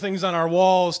throwing things on our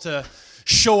walls to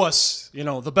show us,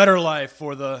 the better life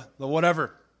or the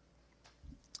whatever.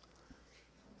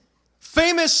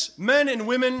 Famous men and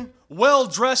women,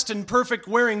 well-dressed and perfect,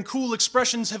 wearing cool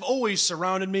expressions, have always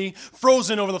surrounded me,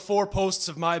 frozen over the four posts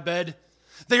of my bed.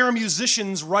 They are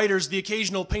musicians, writers, the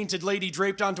occasional painted lady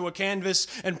draped onto a canvas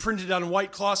and printed on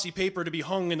white glossy paper to be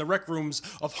hung in the rec rooms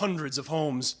of hundreds of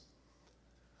homes.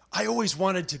 I always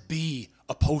wanted to be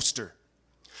a poster,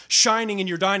 shining in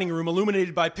your dining room,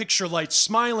 illuminated by picture lights,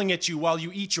 smiling at you while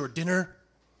you eat your dinner.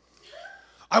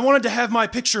 I wanted to have my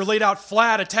picture laid out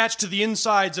flat, attached to the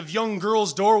insides of young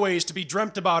girls' doorways to be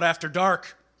dreamt about after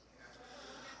dark.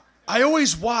 I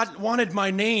always wanted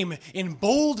my name in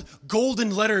bold,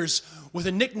 golden letters with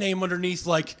a nickname underneath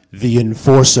like The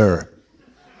Enforcer.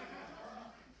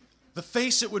 The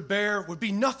face it would bear would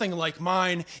be nothing like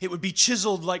mine. It would be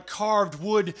chiseled like carved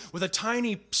wood with a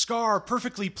tiny scar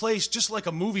perfectly placed just like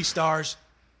a movie star's.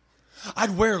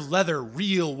 I'd wear leather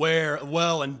real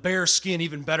well and bare skin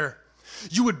even better.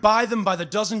 You would buy them by the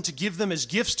dozen to give them as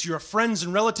gifts to your friends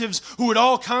and relatives who would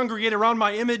all congregate around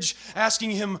my image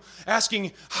asking,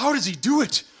 how does he do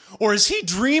it? Or is he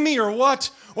dreamy or what?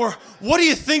 Or what do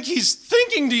you think he's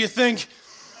thinking, do you think?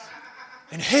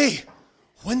 And hey,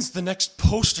 when's the next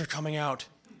poster coming out?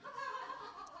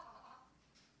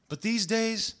 But these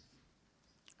days,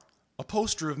 a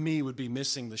poster of me would be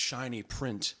missing the shiny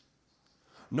print.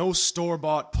 No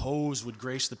store-bought pose would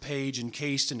grace the page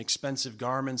encased in expensive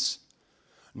garments.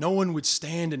 No one would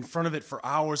stand in front of it for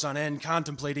hours on end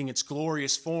contemplating its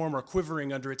glorious form or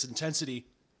quivering under its intensity.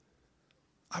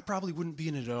 I probably wouldn't be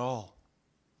in it at all.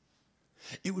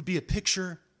 It would be a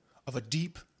picture of a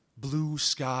deep blue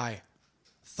sky,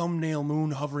 thumbnail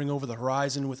moon hovering over the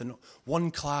horizon with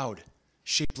one cloud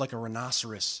shaped like a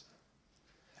rhinoceros,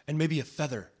 and maybe a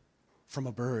feather from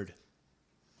a bird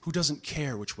who doesn't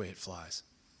care which way it flies.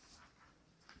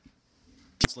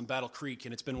 In Battle Creek,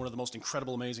 and it's been one of the most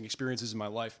incredible, amazing experiences in my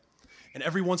life. And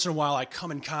every once in a while, I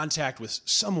come in contact with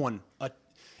someone,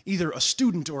 either a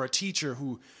student or a teacher,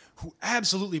 who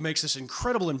absolutely makes this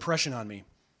incredible impression on me.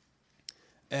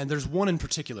 And there's one in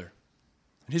particular,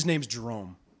 and his name's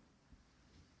Jerome.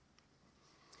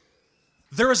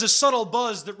 There is a subtle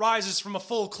buzz that rises from a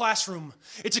full classroom.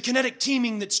 It's a kinetic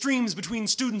teaming that streams between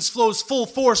students, flows full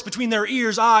force between their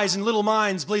ears, eyes, and little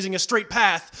minds, blazing a straight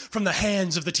path from the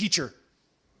hands of the teacher.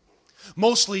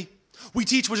 Mostly, we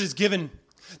teach what is given.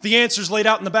 The answers laid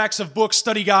out in the backs of books,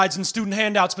 study guides, and student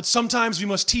handouts, but sometimes we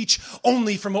must teach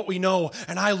only from what we know,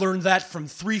 and I learned that from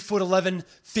 3'11",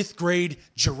 5th grade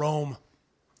Jerome.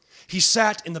 He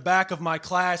sat in the back of my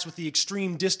class with the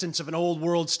extreme distance of an old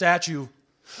world statue,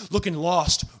 looking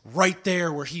lost right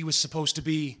there where he was supposed to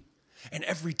be. And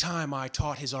every time I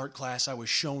taught his art class, I was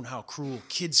shown how cruel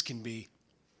kids can be.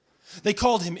 They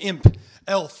called him imp,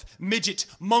 elf, midget,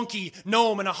 monkey,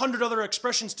 gnome, and 100 other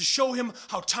expressions to show him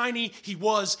how tiny he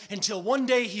was, until one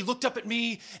day he looked up at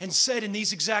me and said in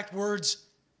these exact words,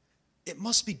 "It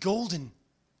must be golden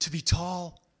to be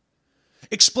tall,"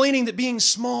 explaining that being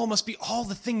small must be all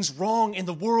the things wrong in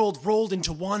the world rolled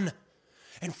into one.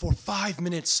 And for 5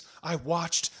 minutes, I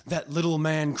watched that little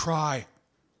man cry,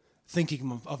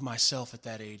 thinking of myself at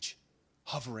that age,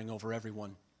 hovering over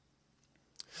everyone.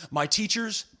 My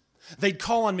teachers, they'd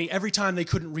call on me every time they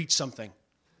couldn't reach something.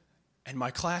 And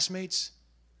my classmates,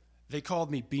 they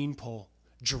called me beanpole,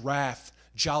 giraffe,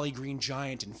 jolly green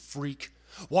giant, and freak,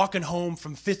 walking home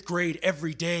from 5th grade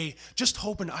every day, just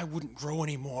hoping I wouldn't grow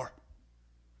anymore.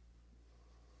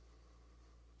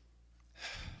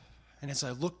 And as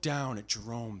I looked down at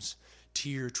Jerome's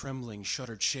tear-trembling,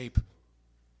 shuttered shape,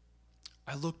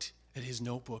 I looked at his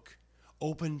notebook,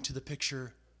 open to the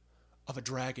picture of a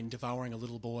dragon devouring a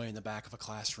little boy in the back of a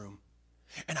classroom.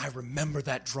 And I remember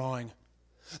that drawing.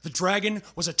 The dragon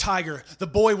was a tiger. The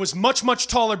boy was much, much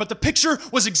taller, but the picture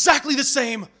was exactly the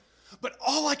same. But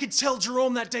all I could tell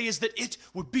Jerome that day is that it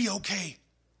would be okay.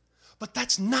 But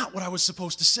that's not what I was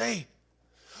supposed to say.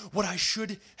 What I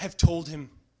should have told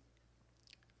him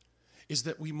is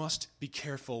that we must be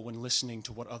careful when listening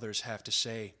to what others have to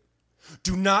say.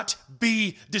 Do not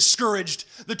be discouraged.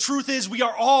 The truth is, we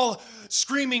are all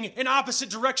screaming in opposite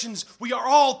directions. We are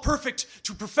all perfect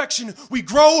to perfection. We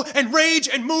grow and rage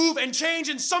and move and change,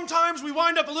 and sometimes we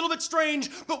wind up a little bit strange,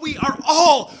 but we are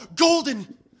all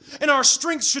golden. And our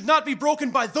strengths should not be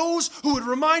broken by those who would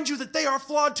remind you that they are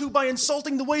flawed too by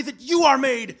insulting the way that you are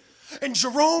made. And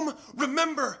Jerome,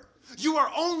 remember, you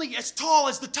are only as tall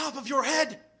as the top of your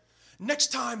head.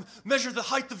 Next time, measure the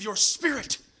height of your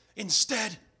spirit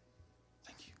instead.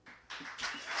 Thank you.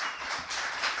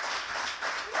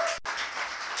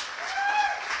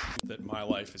 That my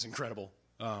life is incredible.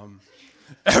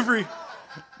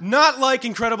 Not like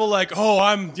incredible, like, oh,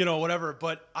 I'm, whatever,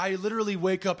 but I literally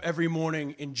wake up every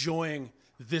morning enjoying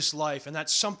this life, and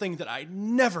that's something that I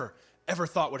never, ever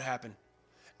thought would happen.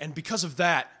 And because of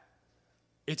that,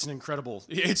 it's an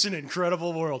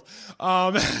incredible world.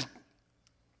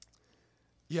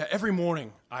 Yeah, every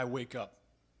morning I wake up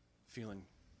feeling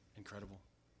incredible.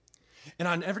 And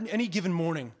on any given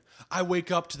morning, I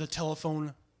wake up to the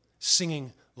telephone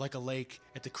singing like a lake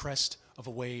at the crest of a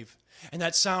wave. And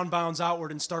that sound bounds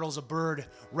outward and startles a bird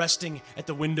resting at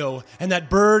the window. And that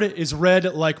bird is red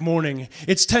like morning.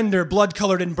 It's tender,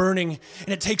 blood-colored, and burning. And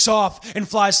it takes off and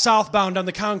flies southbound down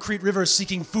the concrete river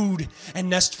seeking food and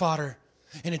nest fodder.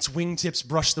 And its wingtips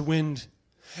brush the wind.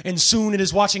 And soon it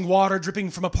is watching water dripping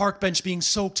from a park bench being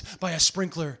soaked by a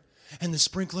sprinkler. And the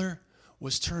sprinkler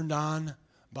was turned on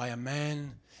by a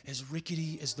man as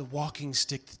rickety as the walking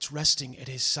stick that's resting at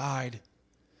his side.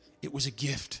 It was a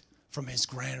gift from his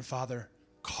grandfather,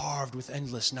 carved with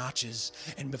endless notches.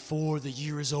 And before the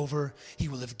year is over, he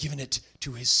will have given it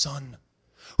to his son,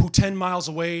 who 10 miles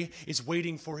away is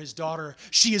waiting for his daughter.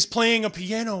 She is playing a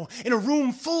piano in a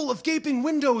room full of gaping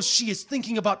windows. She is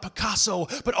thinking about Picasso,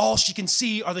 but all she can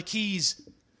see are the keys.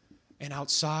 And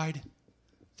outside,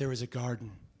 there is a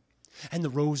garden, and the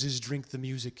roses drink the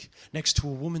music next to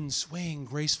a woman swaying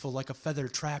graceful like a feather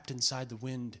trapped inside the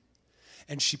wind.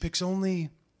 And she picks only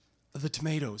the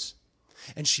tomatoes,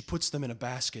 and she puts them in a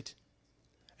basket.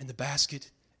 And the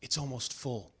basket, it's almost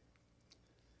full.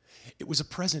 It was a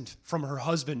present from her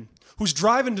husband, who's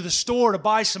driving to the store to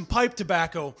buy some pipe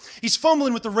tobacco. He's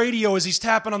fumbling with the radio as he's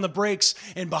tapping on the brakes,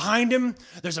 and behind him,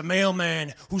 there's a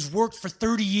mailman who's worked for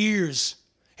 30 years,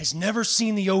 has never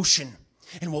seen the ocean,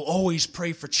 and will always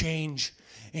pray for change.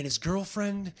 And his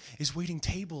girlfriend is waiting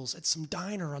tables at some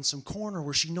diner on some corner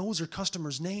where she knows her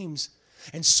customers' names.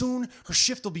 And soon her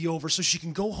shift will be over so she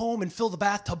can go home and fill the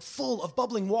bathtub full of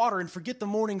bubbling water and forget the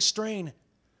morning strain.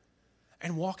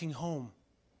 And walking home,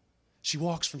 she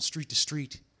walks from street to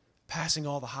street, passing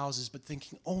all the houses, but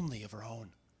thinking only of her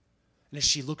own. And as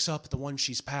she looks up at the one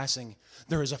she's passing,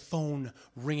 there is a phone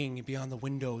ringing beyond the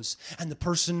windows, and the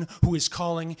person who is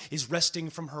calling is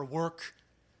resting from her work,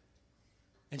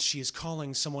 and she is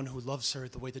calling someone who loves her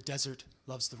the way the desert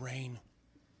loves the rain.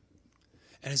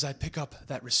 And as I pick up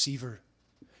that receiver,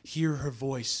 hear her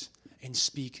voice, and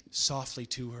speak softly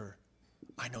to her,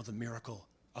 I know the miracle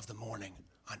of the morning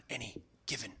on any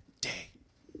given day.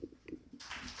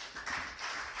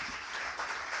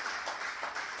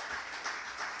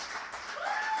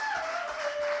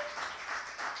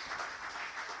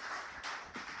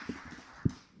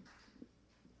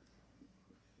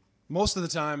 Most of the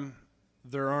time,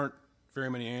 there aren't very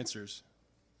many answers.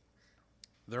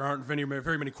 There aren't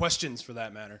very many questions, for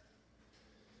that matter.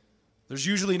 There's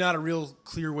usually not a real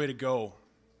clear way to go.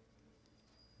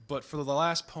 But for the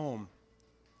last poem,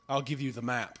 I'll give you the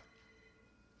map.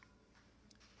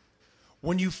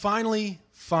 When you finally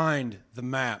find the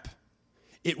map,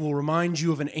 it will remind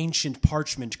you of an ancient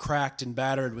parchment cracked and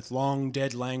battered with long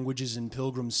dead languages and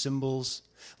pilgrim symbols,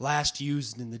 last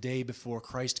used in the day before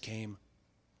Christ came.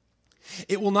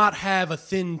 It will not have a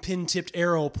thin pin-tipped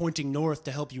arrow pointing north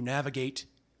to help you navigate.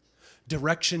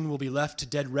 Direction will be left to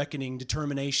dead reckoning,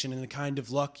 determination, and the kind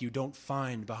of luck you don't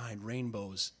find behind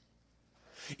rainbows.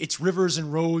 Its rivers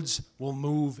and roads will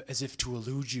move as if to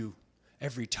elude you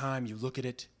every time you look at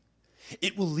it.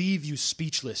 It will leave you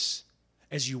speechless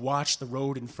as you watch the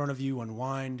road in front of you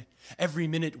unwind, every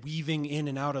minute weaving in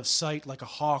and out of sight like a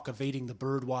hawk evading the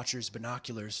bird watcher's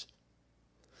binoculars.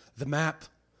 The map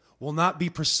will not be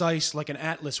precise like an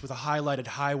atlas with a highlighted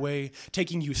highway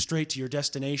taking you straight to your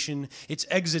destination. Its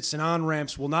exits and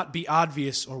on-ramps will not be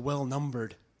obvious or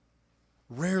well-numbered.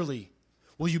 Rarely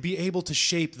will you be able to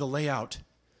shape the layout.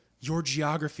 Your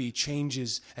geography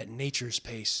changes at nature's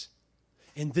pace.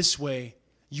 In this way,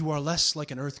 you are less like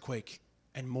an earthquake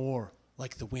and more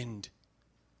like the wind.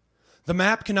 The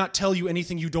map cannot tell you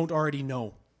anything you don't already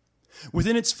know.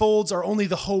 Within its folds are only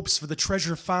the hopes for the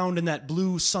treasure found in that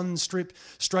blue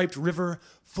sun-striped river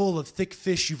full of thick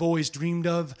fish you've always dreamed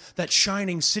of, that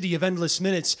shining city of endless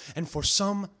minutes, and for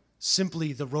some,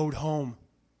 simply the road home.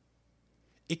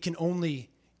 It can only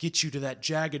get you to that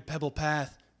jagged pebble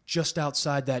path just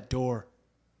outside that door,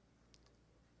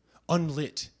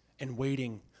 unlit and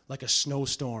waiting like a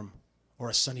snowstorm or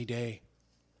a sunny day.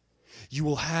 You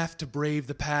will have to brave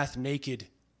the path naked,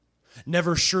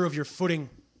 never sure of your footing.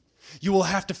 You will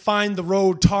have to find the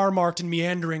road tar-marked and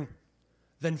meandering,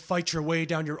 then fight your way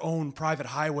down your own private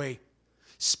highway,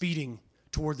 speeding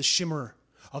toward the shimmer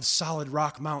of solid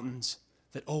rock mountains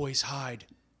that always hide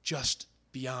just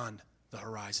beyond the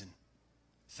horizon.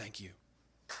 Thank you.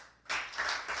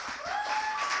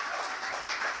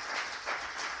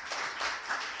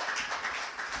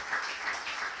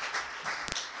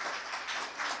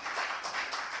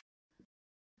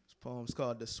 Poem's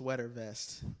called The Sweater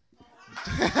Vest.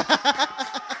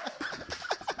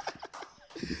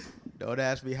 Don't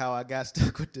ask me how I got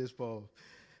stuck with this poem.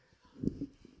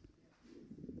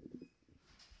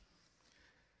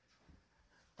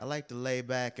 I like to lay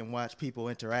back and watch people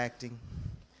interacting.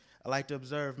 I like to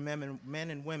observe men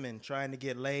and women trying to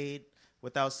get laid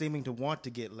without seeming to want to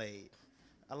get laid.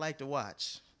 I like to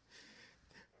watch.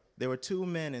 There were 2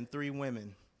 men and 3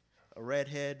 women, a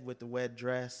redhead with the wet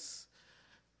dress,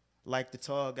 like the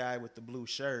tall guy with the blue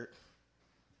shirt.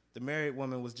 The married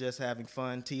woman was just having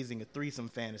fun teasing a threesome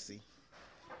fantasy.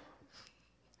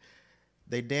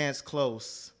 They danced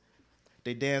close.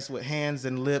 They danced with hands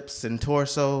and lips and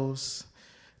torsos.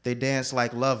 They danced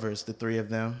like lovers, the 3 of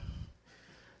them.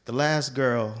 The last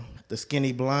girl, the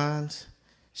skinny blonde,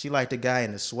 she liked a guy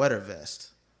in a sweater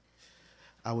vest.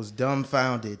 I was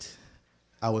dumbfounded.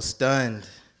 I was stunned.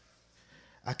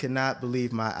 I could not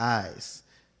believe my eyes.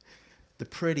 The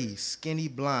pretty, skinny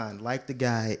blonde liked the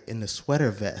guy in the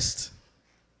sweater vest.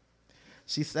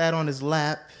 She sat on his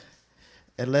lap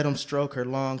and let him stroke her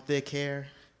long, thick hair.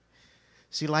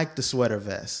 She liked the sweater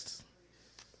vest.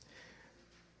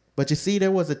 But you see, there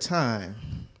was a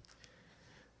time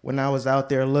when I was out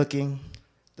there looking,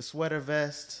 the sweater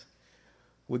vest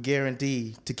would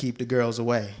guarantee to keep the girls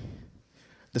away.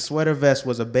 The sweater vest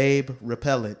was a babe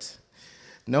repellent.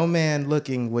 No man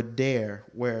looking would dare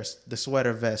wear the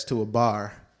sweater vest to a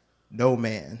bar. No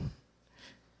man.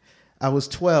 I was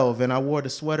 12 and I wore the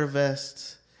sweater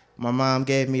vest my mom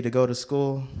gave me to go to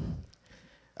school.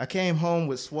 I came home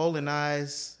with swollen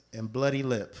eyes and bloody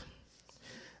lip.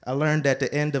 I learned at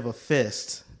the end of a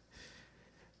fist,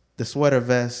 the sweater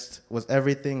vest was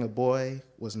everything a boy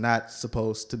was not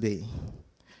supposed to be.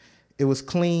 It was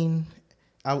clean.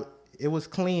 It was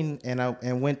clean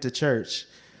and went to church.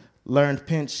 Earned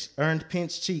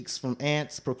pinched cheeks from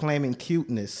aunts proclaiming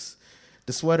cuteness.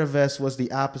 The sweater vest was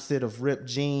the opposite of ripped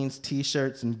jeans,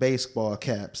 t-shirts, and baseball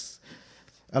caps.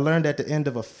 I learned at the end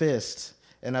of a fist,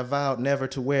 and I vowed never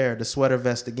to wear the sweater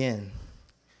vest again.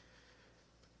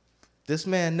 This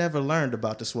man never learned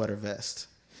about the sweater vest.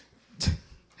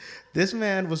 This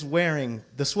man was wearing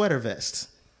the sweater vest,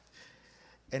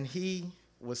 and he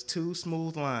was 2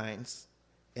 smooth lines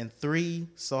and 3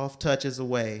 soft touches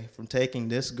away from taking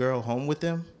this girl home with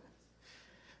him.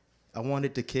 I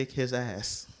wanted to kick his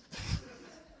ass.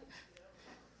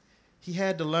 He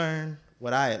had to learn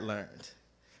what I had learned.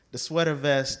 The sweater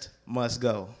vest must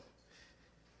go.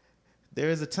 There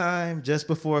is a time just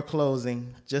before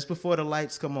closing, just before the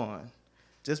lights come on,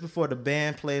 just before the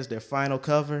band plays their final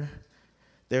cover,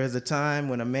 There is a time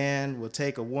when a man will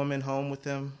take a woman home with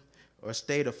him or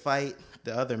stay to fight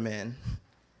the other men.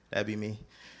 That'd be me.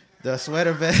 The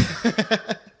sweater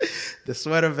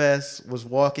vest was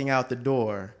walking out the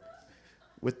door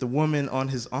with the woman on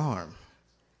his arm.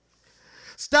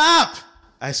 "Stop!"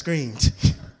 I screamed.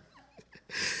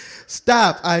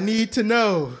 "Stop, I need to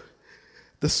know."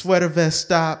 The sweater vest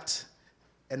stopped,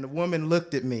 and the woman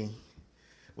looked at me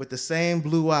with the same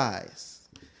blue eyes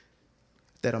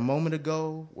that a moment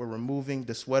ago were removing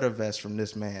the sweater vest from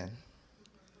this man.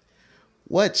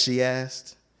 "What?" she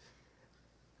asked.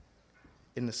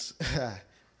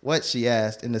 What, she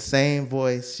asked, in the same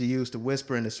voice she used to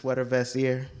whisper in the sweater vest's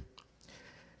ear.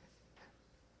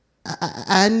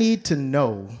 I need to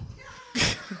know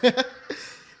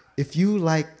if you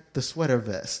like the sweater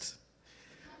vest.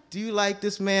 Do you like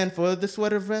this man for the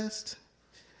sweater vest?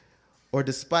 Or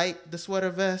despite the sweater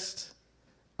vest?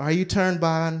 Are you turned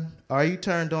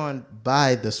on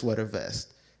by the sweater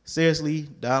vest? Seriously,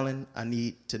 darling, I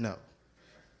need to know.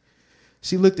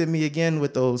 She looked at me again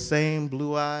with those same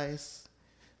blue eyes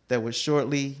that would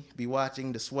shortly be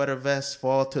watching the sweater vest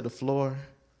fall to the floor.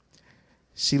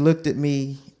 She looked at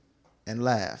me and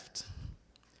laughed.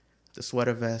 The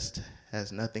sweater vest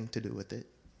has nothing to do with it.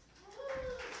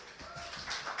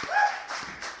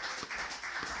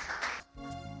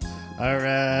 All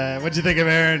right. What'd you think of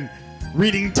Aaron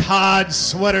reading Todd's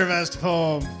sweater vest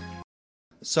poem?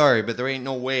 Sorry, but there ain't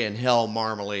no way in hell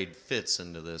Marmalade fits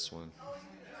into this one.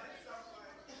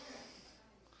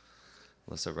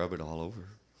 Unless I rub it all over.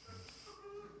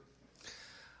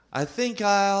 I think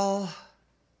I'll...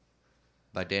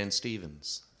 by Dan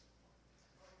Stevens.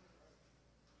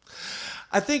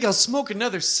 I think I'll smoke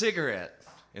another cigarette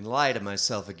and lie to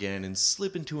myself again and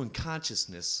slip into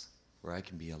unconsciousness where I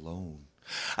can be alone.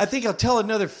 I think I'll tell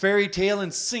another fairy tale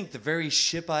and sink the very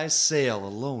ship I sail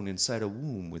alone inside a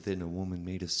womb within a woman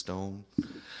made of stone.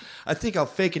 I think I'll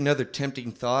fake another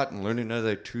tempting thought and learn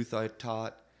another truth I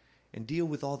taught and deal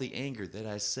with all the anger that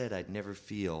I said I'd never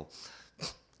feel.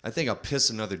 I think I'll piss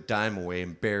another dime away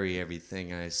and bury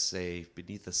everything I say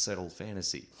beneath a settled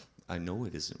fantasy. I know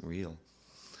it isn't real.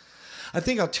 I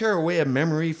think I'll tear away a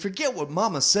memory, forget what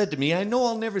Mama said to me. I know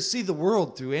I'll never see the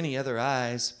world through any other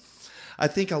eyes. I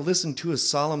think I'll listen to a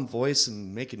solemn voice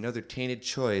and make another tainted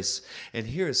choice and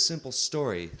hear a simple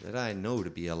story that I know to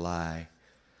be a lie.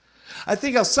 I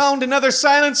think I'll sound another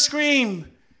silent scream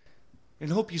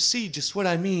and hope you see just what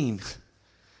I mean.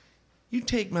 You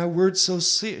take my words so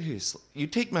seriously. You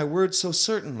take my words so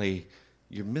certainly.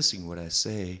 You're missing what I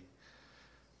say.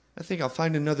 I think I'll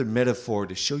find another metaphor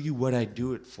to show you what I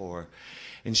do it for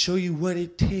and show you what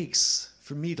it takes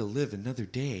for me to live another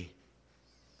day.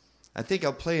 I think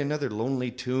I'll play another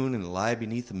lonely tune and lie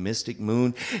beneath a mystic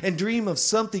moon and dream of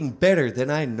something better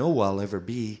than I know I'll ever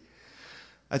be.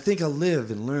 I think I'll live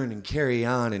and learn and carry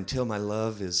on until my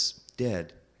love is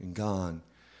dead and gone,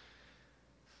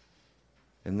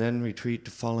 and then retreat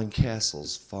to fallen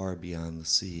castles far beyond the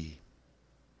sea.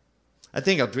 I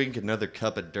think I'll drink another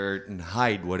cup of dirt and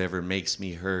hide whatever makes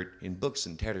me hurt in books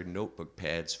and tattered notebook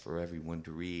pads for everyone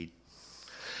to read.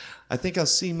 I think I'll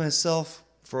see myself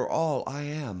for all I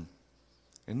am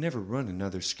and never run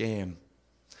another scam.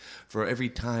 For every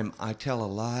time I tell a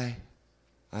lie,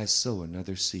 I sow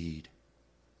another seed.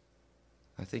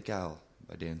 I think I'll,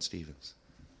 by Dan Stevens.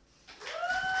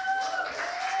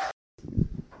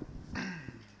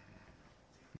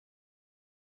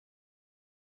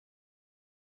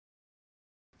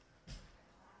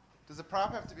 Does the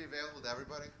prop have to be available to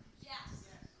everybody? Yes.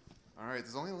 All right,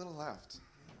 there's only a little left.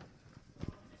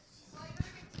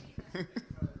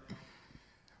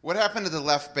 What Happened to the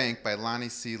Left Bank by Lonnie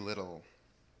C. Little.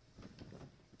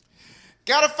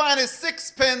 Gotta find a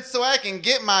sixpence so I can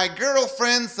get my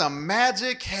girlfriend some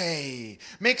magic hay.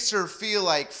 Makes her feel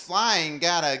like flying,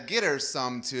 gotta get her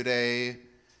some today.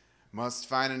 Must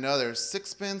find another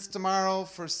sixpence tomorrow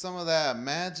for some of that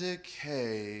magic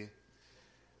hay.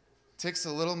 Takes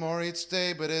a little more each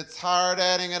day, but it's hard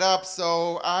adding it up,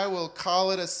 so I will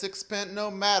call it a sixpence no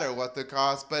matter what the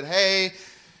cost. But hey,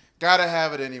 gotta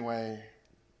have it anyway.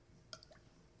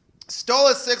 Stole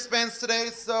a sixpence today,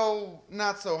 so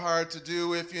not so hard to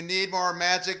do. If you need more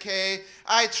magic hay,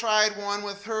 I tried one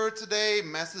with her today.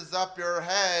 Messes up your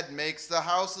head, makes the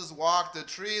houses walk, the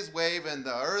trees wave, and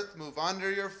the earth move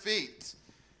under your feet.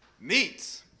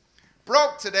 Neat.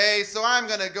 Broke today, so I'm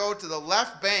gonna go to the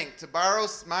left bank to borrow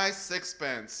my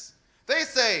sixpence. They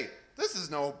say, this is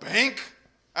no bank.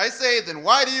 I say, then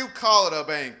why do you call it a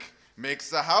bank? Makes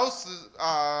the house,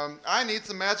 I need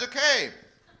some magic hay.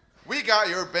 We got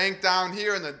your bank down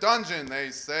here in the dungeon, they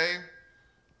say.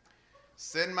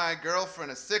 Send my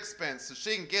girlfriend a sixpence so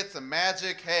she can get some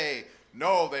magic hay.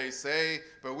 No, they say,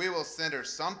 but we will send her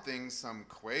something, some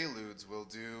quaaludes will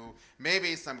do.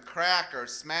 Maybe some crack or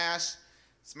smack,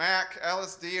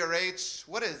 LSD or H.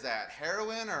 What is that,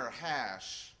 heroin or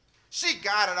hash? She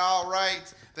got it all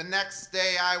right. The next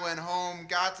day I went home,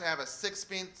 got to have a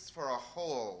sixpence for a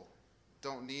hole.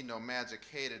 Don't need no magic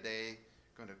hay today,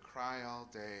 gonna cry all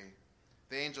day.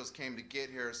 The angels came to get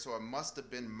her, so it must have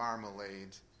been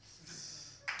Marmalade.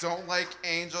 Don't like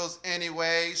angels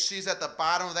anyway. She's at the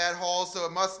bottom of that hole, so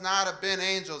it must not have been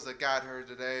angels that got her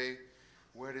today.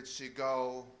 Where did she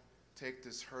go? Take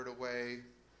this hurt away.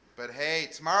 But hey,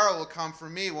 tomorrow will come for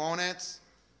me, won't it?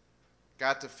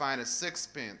 Got to find a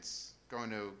sixpence. Going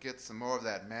to get some more of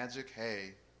that magic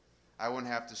hay. I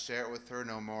wouldn't have to share it with her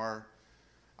no more.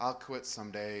 I'll quit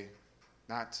someday.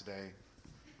 Not today.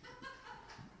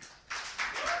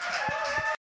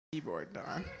 Keyboard,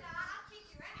 Don.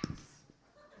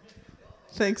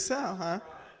 Think so, huh?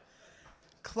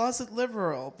 Closet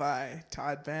Liberal by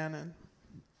Todd Bannon.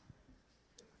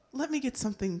 Let me get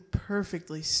something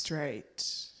perfectly straight.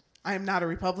 I am not a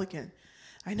Republican.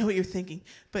 I know what you're thinking,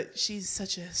 but she's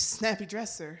such a snappy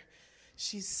dresser.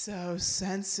 She's so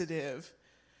sensitive.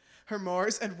 Her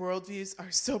mores and worldviews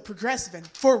are so progressive and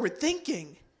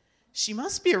forward-thinking. She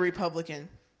must be a Republican.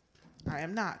 I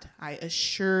am not, I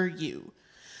assure you.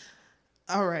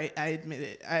 All right, I admit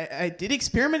it. I did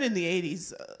experiment in the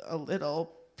 80s a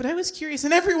little, but I was curious,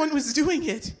 and everyone was doing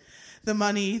it. The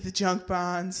money, the junk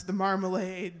bonds, the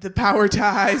marmalade, the power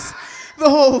ties, the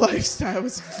whole lifestyle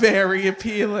was very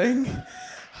appealing.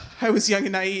 I was young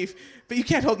and naive, but you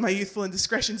can't hold my youthful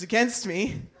indiscretions against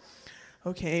me.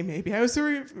 Okay, maybe I was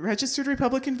a registered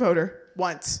Republican voter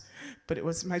once, but it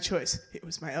wasn't my choice. It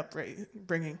was my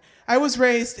upbringing. I was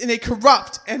raised in a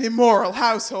corrupt and immoral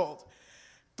household.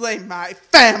 Blame my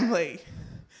family.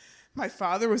 My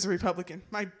father was a Republican.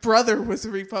 My brother was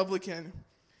a Republican.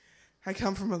 I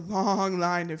come from a long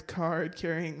line of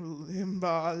card-carrying,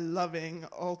 Limbaugh-loving,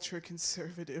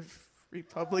 ultra-conservative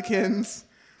Republicans.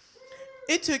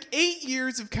 It took 8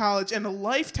 years of college and a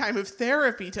lifetime of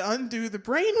therapy to undo the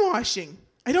brainwashing.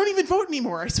 I don't even vote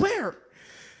anymore, I swear.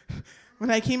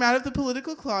 When I came out of the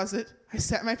political closet, I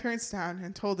sat my parents down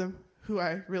and told them who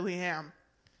I really am.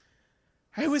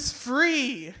 I was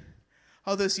free.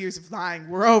 All those years of lying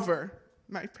were over.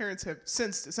 My parents have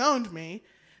since disowned me,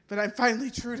 but I'm finally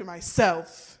true to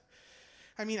myself.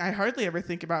 I mean, I hardly ever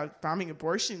think about bombing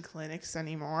abortion clinics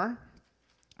anymore,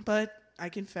 but I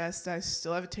confess I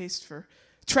still have a taste for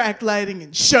track lighting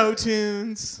and show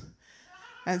tunes.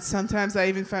 And sometimes I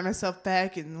even find myself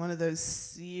back in one of those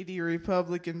seedy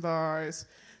Republican bars,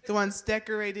 the ones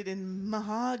decorated in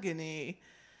mahogany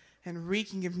and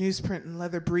reeking of newsprint and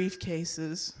leather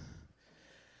briefcases.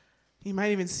 You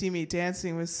might even see me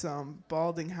dancing with some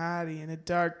balding hottie in a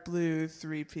dark blue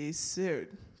three-piece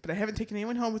suit. But I haven't taken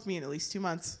anyone home with me in at least 2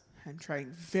 months. I'm trying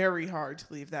very hard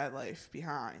to leave that life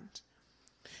behind.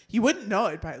 You wouldn't know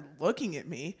it by looking at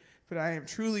me, but I am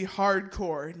truly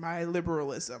hardcore in my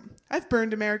liberalism. I've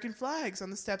burned American flags on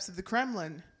the steps of the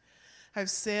Kremlin. I've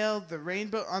sailed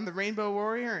on the Rainbow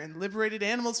Warrior and liberated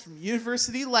animals from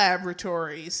university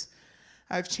laboratories.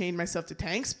 I've chained myself to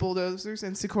tanks, bulldozers,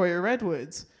 and sequoia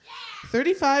redwoods.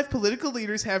 35 political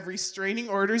leaders have restraining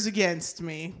orders against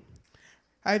me.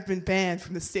 I've been banned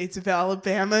from the states of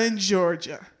Alabama and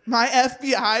Georgia. My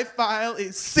FBI file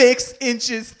is 6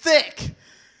 inches thick.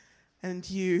 And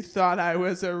you thought I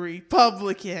was a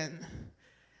Republican.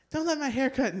 Don't let my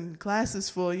haircut and glasses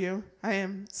fool you. I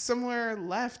am somewhere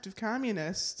left of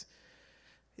communist.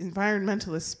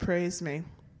 Environmentalists praise me.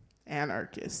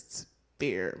 Anarchists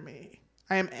fear me.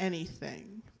 I am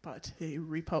anything but a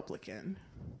Republican.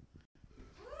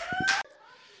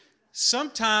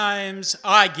 Sometimes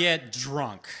I get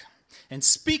drunk and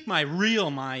speak my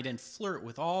real mind and flirt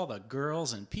with all the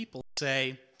girls, and people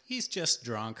say, he's just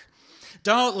drunk.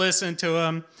 Don't listen to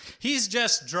him. He's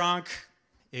just drunk.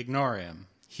 Ignore him.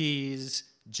 He's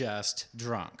just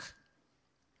drunk.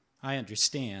 I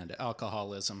understand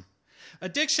alcoholism.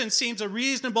 Addiction seems a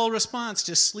reasonable response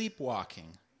to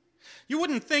sleepwalking. You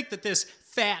wouldn't think that this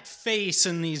fat face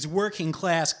and these working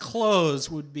class clothes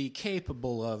would be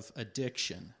capable of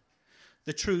addiction.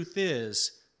 The truth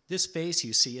is, this face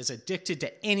you see is addicted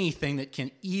to anything that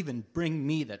can even bring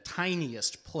me the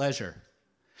tiniest pleasure.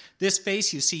 This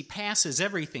face you see passes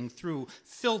everything through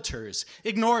filters,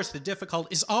 ignores the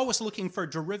difficult, is always looking for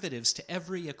derivatives to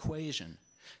every equation.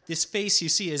 This face you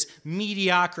see is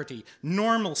mediocrity,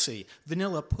 normalcy,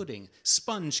 vanilla pudding,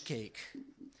 sponge cake.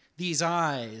 These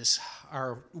eyes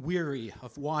are weary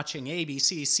of watching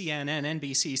ABC, CNN,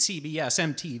 NBC, CBS,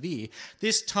 MTV.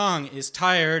 This tongue is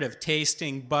tired of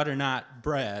tasting butternut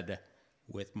bread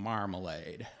with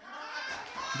marmalade.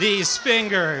 these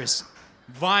fingers,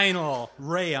 vinyl,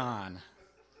 rayon,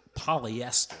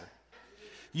 polyester.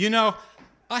 You know,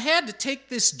 I had to take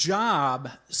this job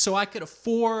so I could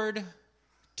afford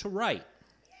to write.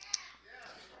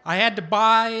 I had to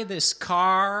buy this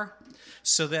car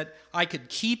so that I could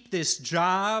keep this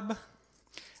job,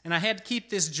 and I had to keep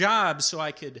this job so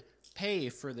I could pay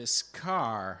for this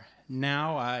car.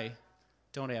 Now I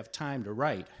don't have time to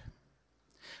write.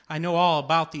 I know all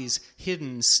about these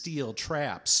hidden steel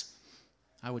traps.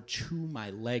 I would chew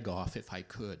my leg off if I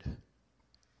could.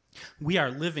 We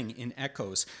are living in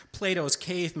echoes, Plato's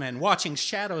cavemen, watching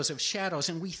shadows of shadows,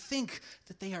 and we think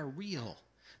that they are real,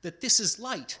 that this is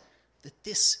light, that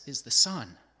this is the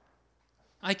sun.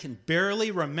 I can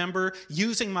barely remember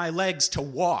using my legs to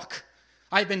walk.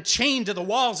 I've been chained to the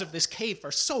walls of this cave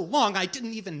for so long I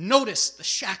didn't even notice the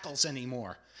shackles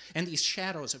anymore, and these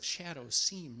shadows of shadows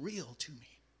seem real to me.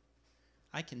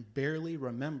 I can barely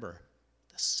remember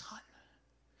the sun.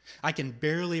 I can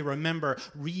barely remember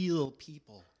real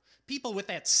people. People with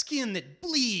that skin that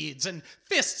bleeds, and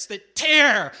fists that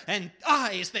tear, and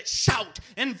eyes that shout,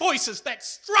 and voices that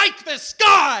strike the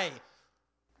sky.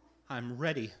 I'm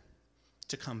ready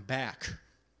to come back.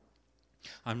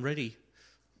 I'm ready.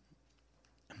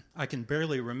 I can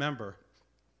barely remember,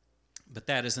 but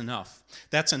that is enough.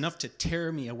 That's enough to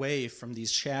tear me away from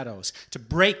these shadows, to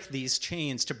break these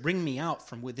chains, to bring me out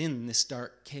from within this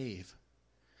dark cave.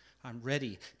 I'm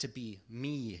ready to be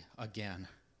me again.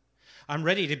 I'm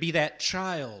ready to be that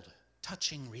child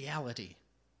touching reality.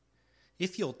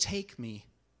 If you'll take me,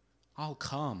 I'll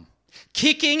come.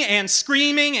 Kicking and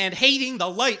screaming and hating the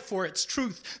light for its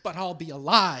truth, but I'll be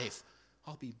alive.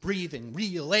 I'll be breathing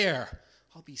real air.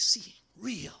 I'll be seeing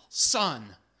real sun.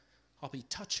 I'll be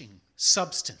touching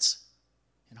substance,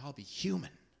 and I'll be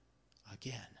human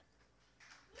again.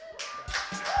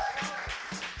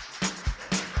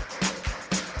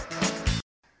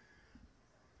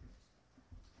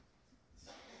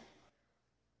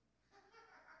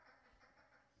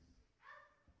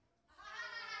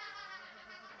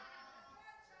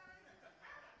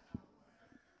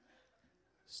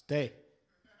 Stay.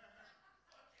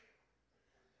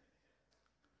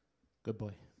 Good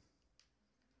boy.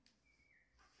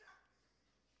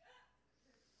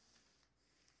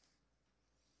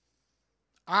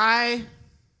 I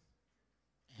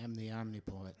am the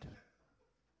omnipoet.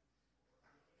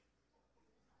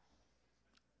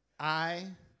 I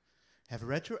have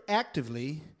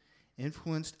retroactively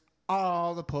influenced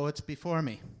all the poets before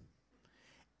me.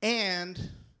 And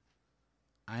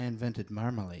I invented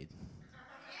Marmalade.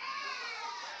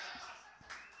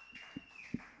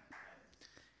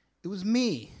 It was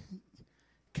me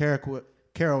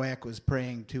Kerouac was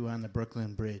praying to on the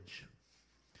Brooklyn Bridge,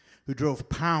 who drove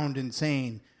Pound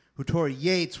insane, who tore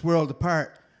Yeats' world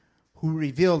apart, who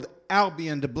revealed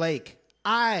Albion to Blake.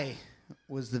 I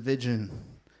was the vision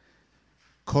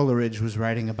Coleridge was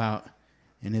writing about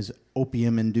in his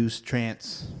opium-induced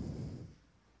trance.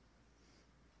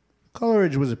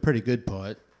 Coleridge was a pretty good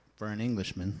poet for an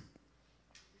Englishman.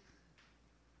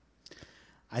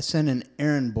 I sent an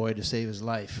errand boy to save his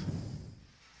life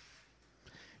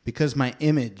because my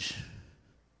image,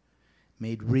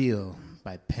 made real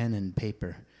by pen and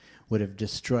paper, would have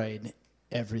destroyed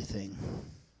everything.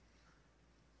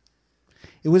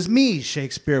 It was me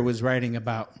Shakespeare was writing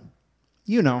about.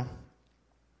 You know,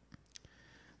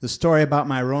 the story about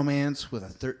my romance with a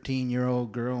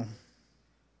 13-year-old girl.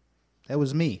 That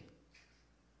was me.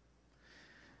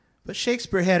 But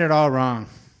Shakespeare had it all wrong.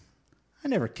 I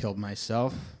never killed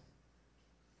myself.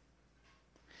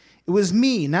 It was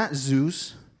me, not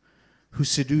Zeus, who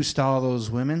seduced all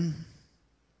those women.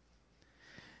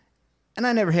 And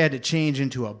I never had to change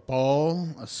into a bull,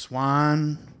 a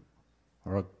swan,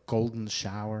 or a golden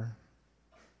shower.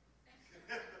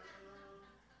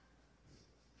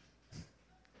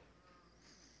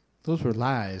 Those were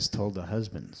lies told to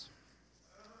husbands.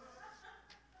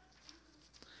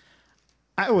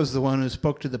 I was the one who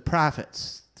spoke to the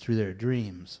prophets through their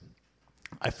dreams.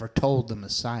 I foretold the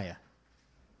Messiah.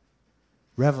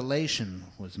 Revelation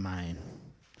was mine.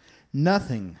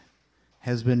 Nothing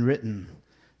has been written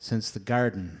since the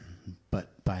garden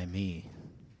but by me.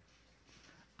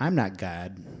 I'm not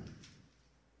God.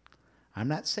 I'm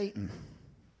not Satan.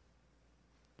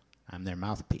 I'm their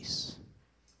mouthpiece.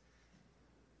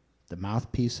 The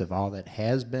mouthpiece of all that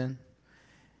has been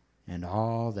and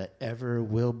all that ever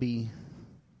will be.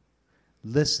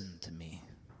 Listen to me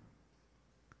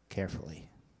carefully.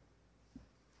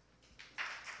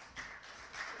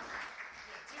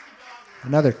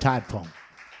 Another Todd poem.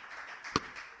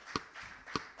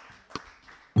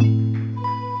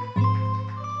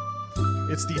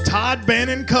 It's the Todd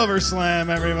Bannon cover slam,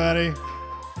 everybody.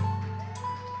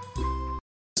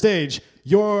 Stage,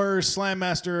 your slam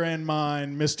master and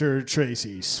mine, Mr.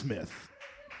 Tracy Smith.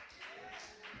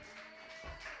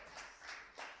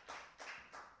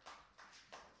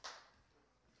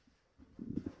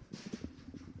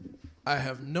 I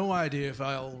have no idea if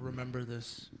I'll remember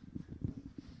this.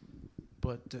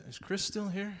 But is Chris still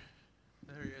here?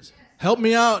 There he is. Help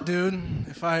me out, dude,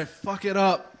 if I fuck it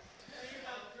up.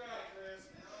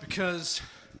 Because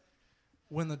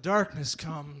when the darkness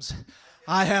comes,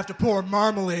 I have to pour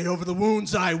marmalade over the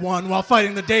wounds I won while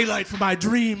fighting the daylight for my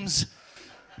dreams.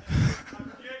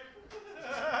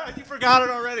 You forgot it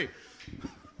already.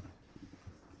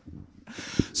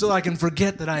 So I can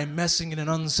forget that I am messing in an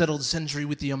unsettled century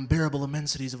with the unbearable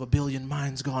immensities of a billion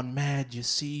minds gone mad. You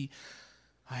see,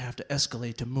 I have to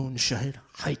escalate to moonshine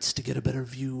heights to get a better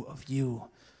view of you.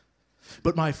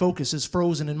 But my focus is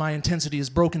frozen and my intensity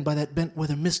is broken by that bent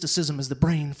weather mysticism as the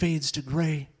brain fades to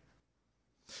gray.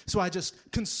 So I just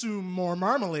consume more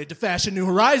marmalade to fashion new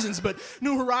horizons, but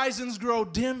new horizons grow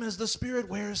dim as the spirit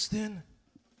wears thin.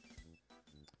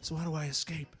 So how do I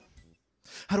escape?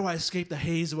 How do I escape the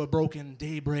haze of a broken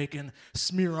daybreak and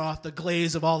smear off the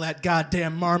glaze of all that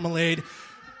goddamn marmalade?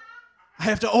 I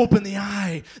have to open the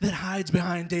eye that hides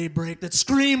behind daybreak, that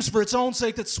screams for its own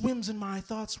sake, that swims in my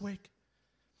thoughts' wake.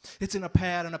 It's in a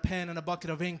pad and a pen and a bucket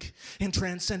of ink, in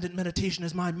transcendent meditation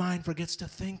as my mind forgets to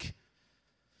think.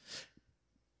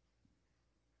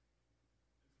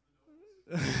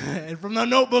 And from the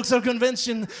notebooks of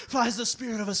convention flies the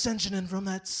spirit of ascension, and from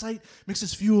that sight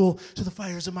mixes fuel to the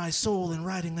fires of my soul, and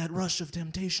riding that rush of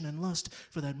temptation and lust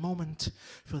for that moment,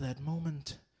 for that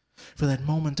moment, for that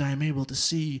moment I am able to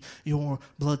see your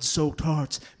blood-soaked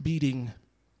hearts beating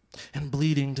and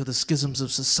bleeding to the schisms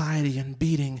of society, and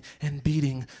beating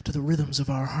to the rhythms of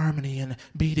our harmony, and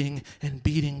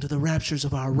beating to the raptures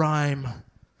of our rhyme.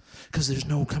 'Cause there's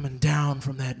no coming down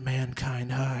from that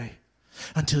mankind high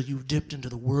until you dipped into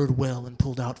the word well and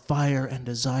pulled out fire and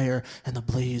desire, and the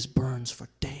blaze burns for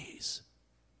days.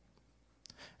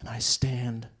 And I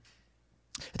stand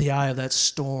at the eye of that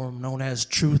storm known as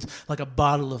truth, like a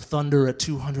bottle of thunder at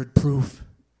 200 proof.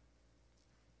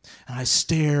 And I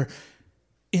stare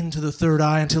into the third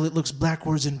eye until it looks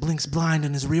backwards and blinks blind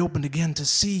and is reopened again to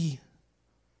see.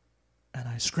 And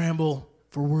I scramble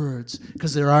for words,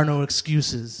 because there are no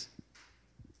excuses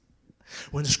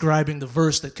when describing the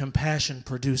verse that compassion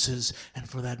produces. And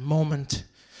for that moment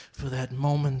I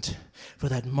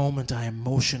am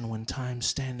motion when time's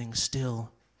standing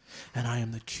still. And I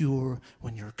am the cure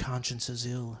when your conscience is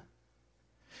ill.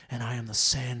 And I am the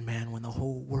Sandman when the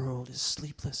whole world is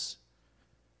sleepless.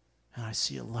 And I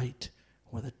see a light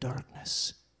where the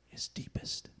darkness is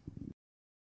deepest.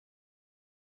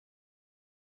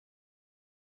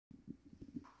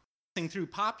 Through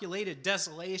populated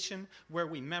desolation where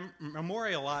we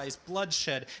memorialize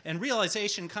bloodshed, and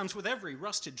realization comes with every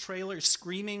rusted trailer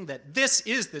screaming that this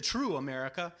is the true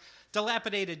America.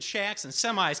 Dilapidated shacks and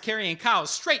semis carrying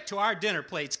cows straight to our dinner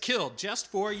plates, killed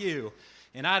just for you.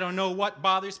 And I don't know what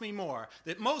bothers me more,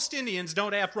 that most Indians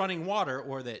don't have running water,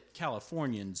 or that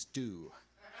Californians do.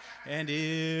 And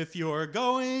if you're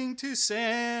going to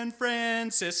San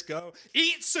Francisco,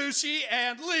 eat sushi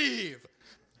and leave.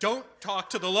 Don't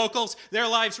talk to the locals. Their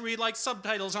lives read like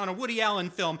subtitles on a Woody Allen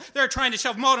film. They're trying to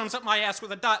shove modems up my ass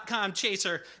with a .com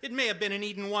chaser. It may have been in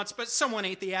Eden once, but someone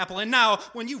ate the apple. And now,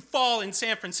 when you fall in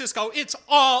San Francisco, it's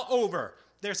all over.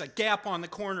 There's a Gap on the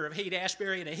corner of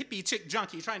Haight-Ashbury and a hippie chick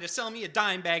junkie trying to sell me a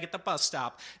dime bag at the bus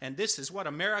stop. And this is what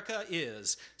America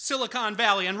is. Silicon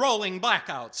Valley and rolling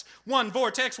blackouts. One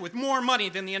vortex with more money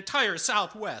than the entire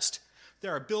Southwest.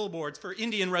 There are billboards for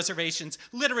Indian reservations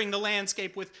littering the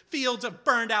landscape with fields of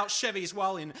burned-out Chevys,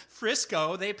 while in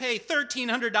Frisco they pay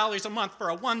 $1,300 a month for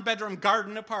a one-bedroom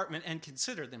garden apartment and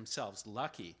consider themselves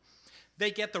lucky. They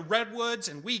get the Redwoods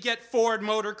and we get Ford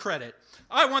Motor Credit.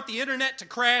 I want the internet to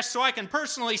crash so I can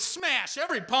personally smash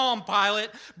every Palm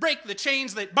Pilot, break the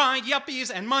chains that bind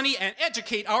yuppies and money, and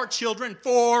educate our children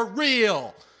for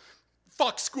real.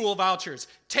 Fuck school vouchers.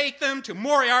 Take them to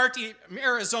Moriarty,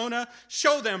 Arizona.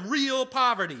 Show them real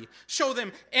poverty. Show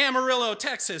them Amarillo,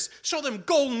 Texas. Show them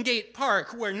Golden Gate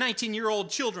Park, where 19-year-old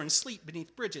children sleep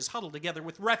beneath bridges huddled together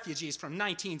with refugees from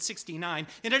 1969.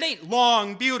 And it ain't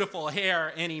long, beautiful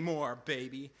hair anymore,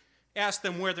 baby. Ask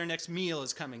them where their next meal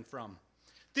is coming from.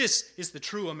 This is the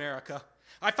true America.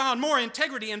 I found more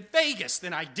integrity in Vegas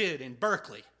than I did in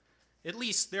Berkeley. At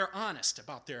least they're honest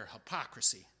about their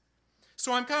hypocrisy.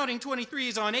 So I'm counting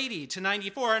 23s on 80 to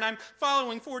 94, and I'm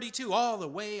following 42 all the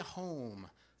way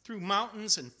home. through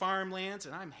mountains and farmlands,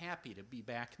 and I'm happy to be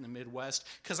back in the Midwest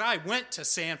because I went to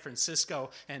San Francisco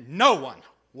and no one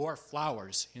wore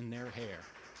flowers in their hair.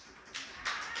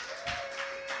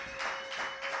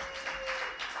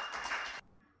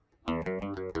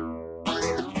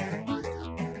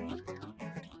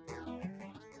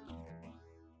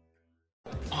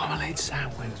 Marmalade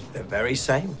sandwich. The very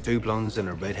same. 2 blondes and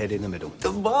a redhead in the middle.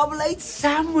 The marmalade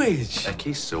sandwich! A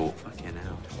key sort. Fucking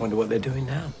hell. Wonder what they're doing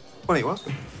now. Well, it was.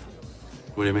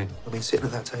 What do you mean? I mean, sitting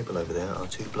at that table over there are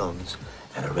 2 blondes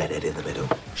and a redhead in the middle.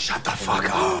 Shut the fuck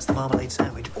up! It's the marmalade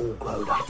sandwich all grown up.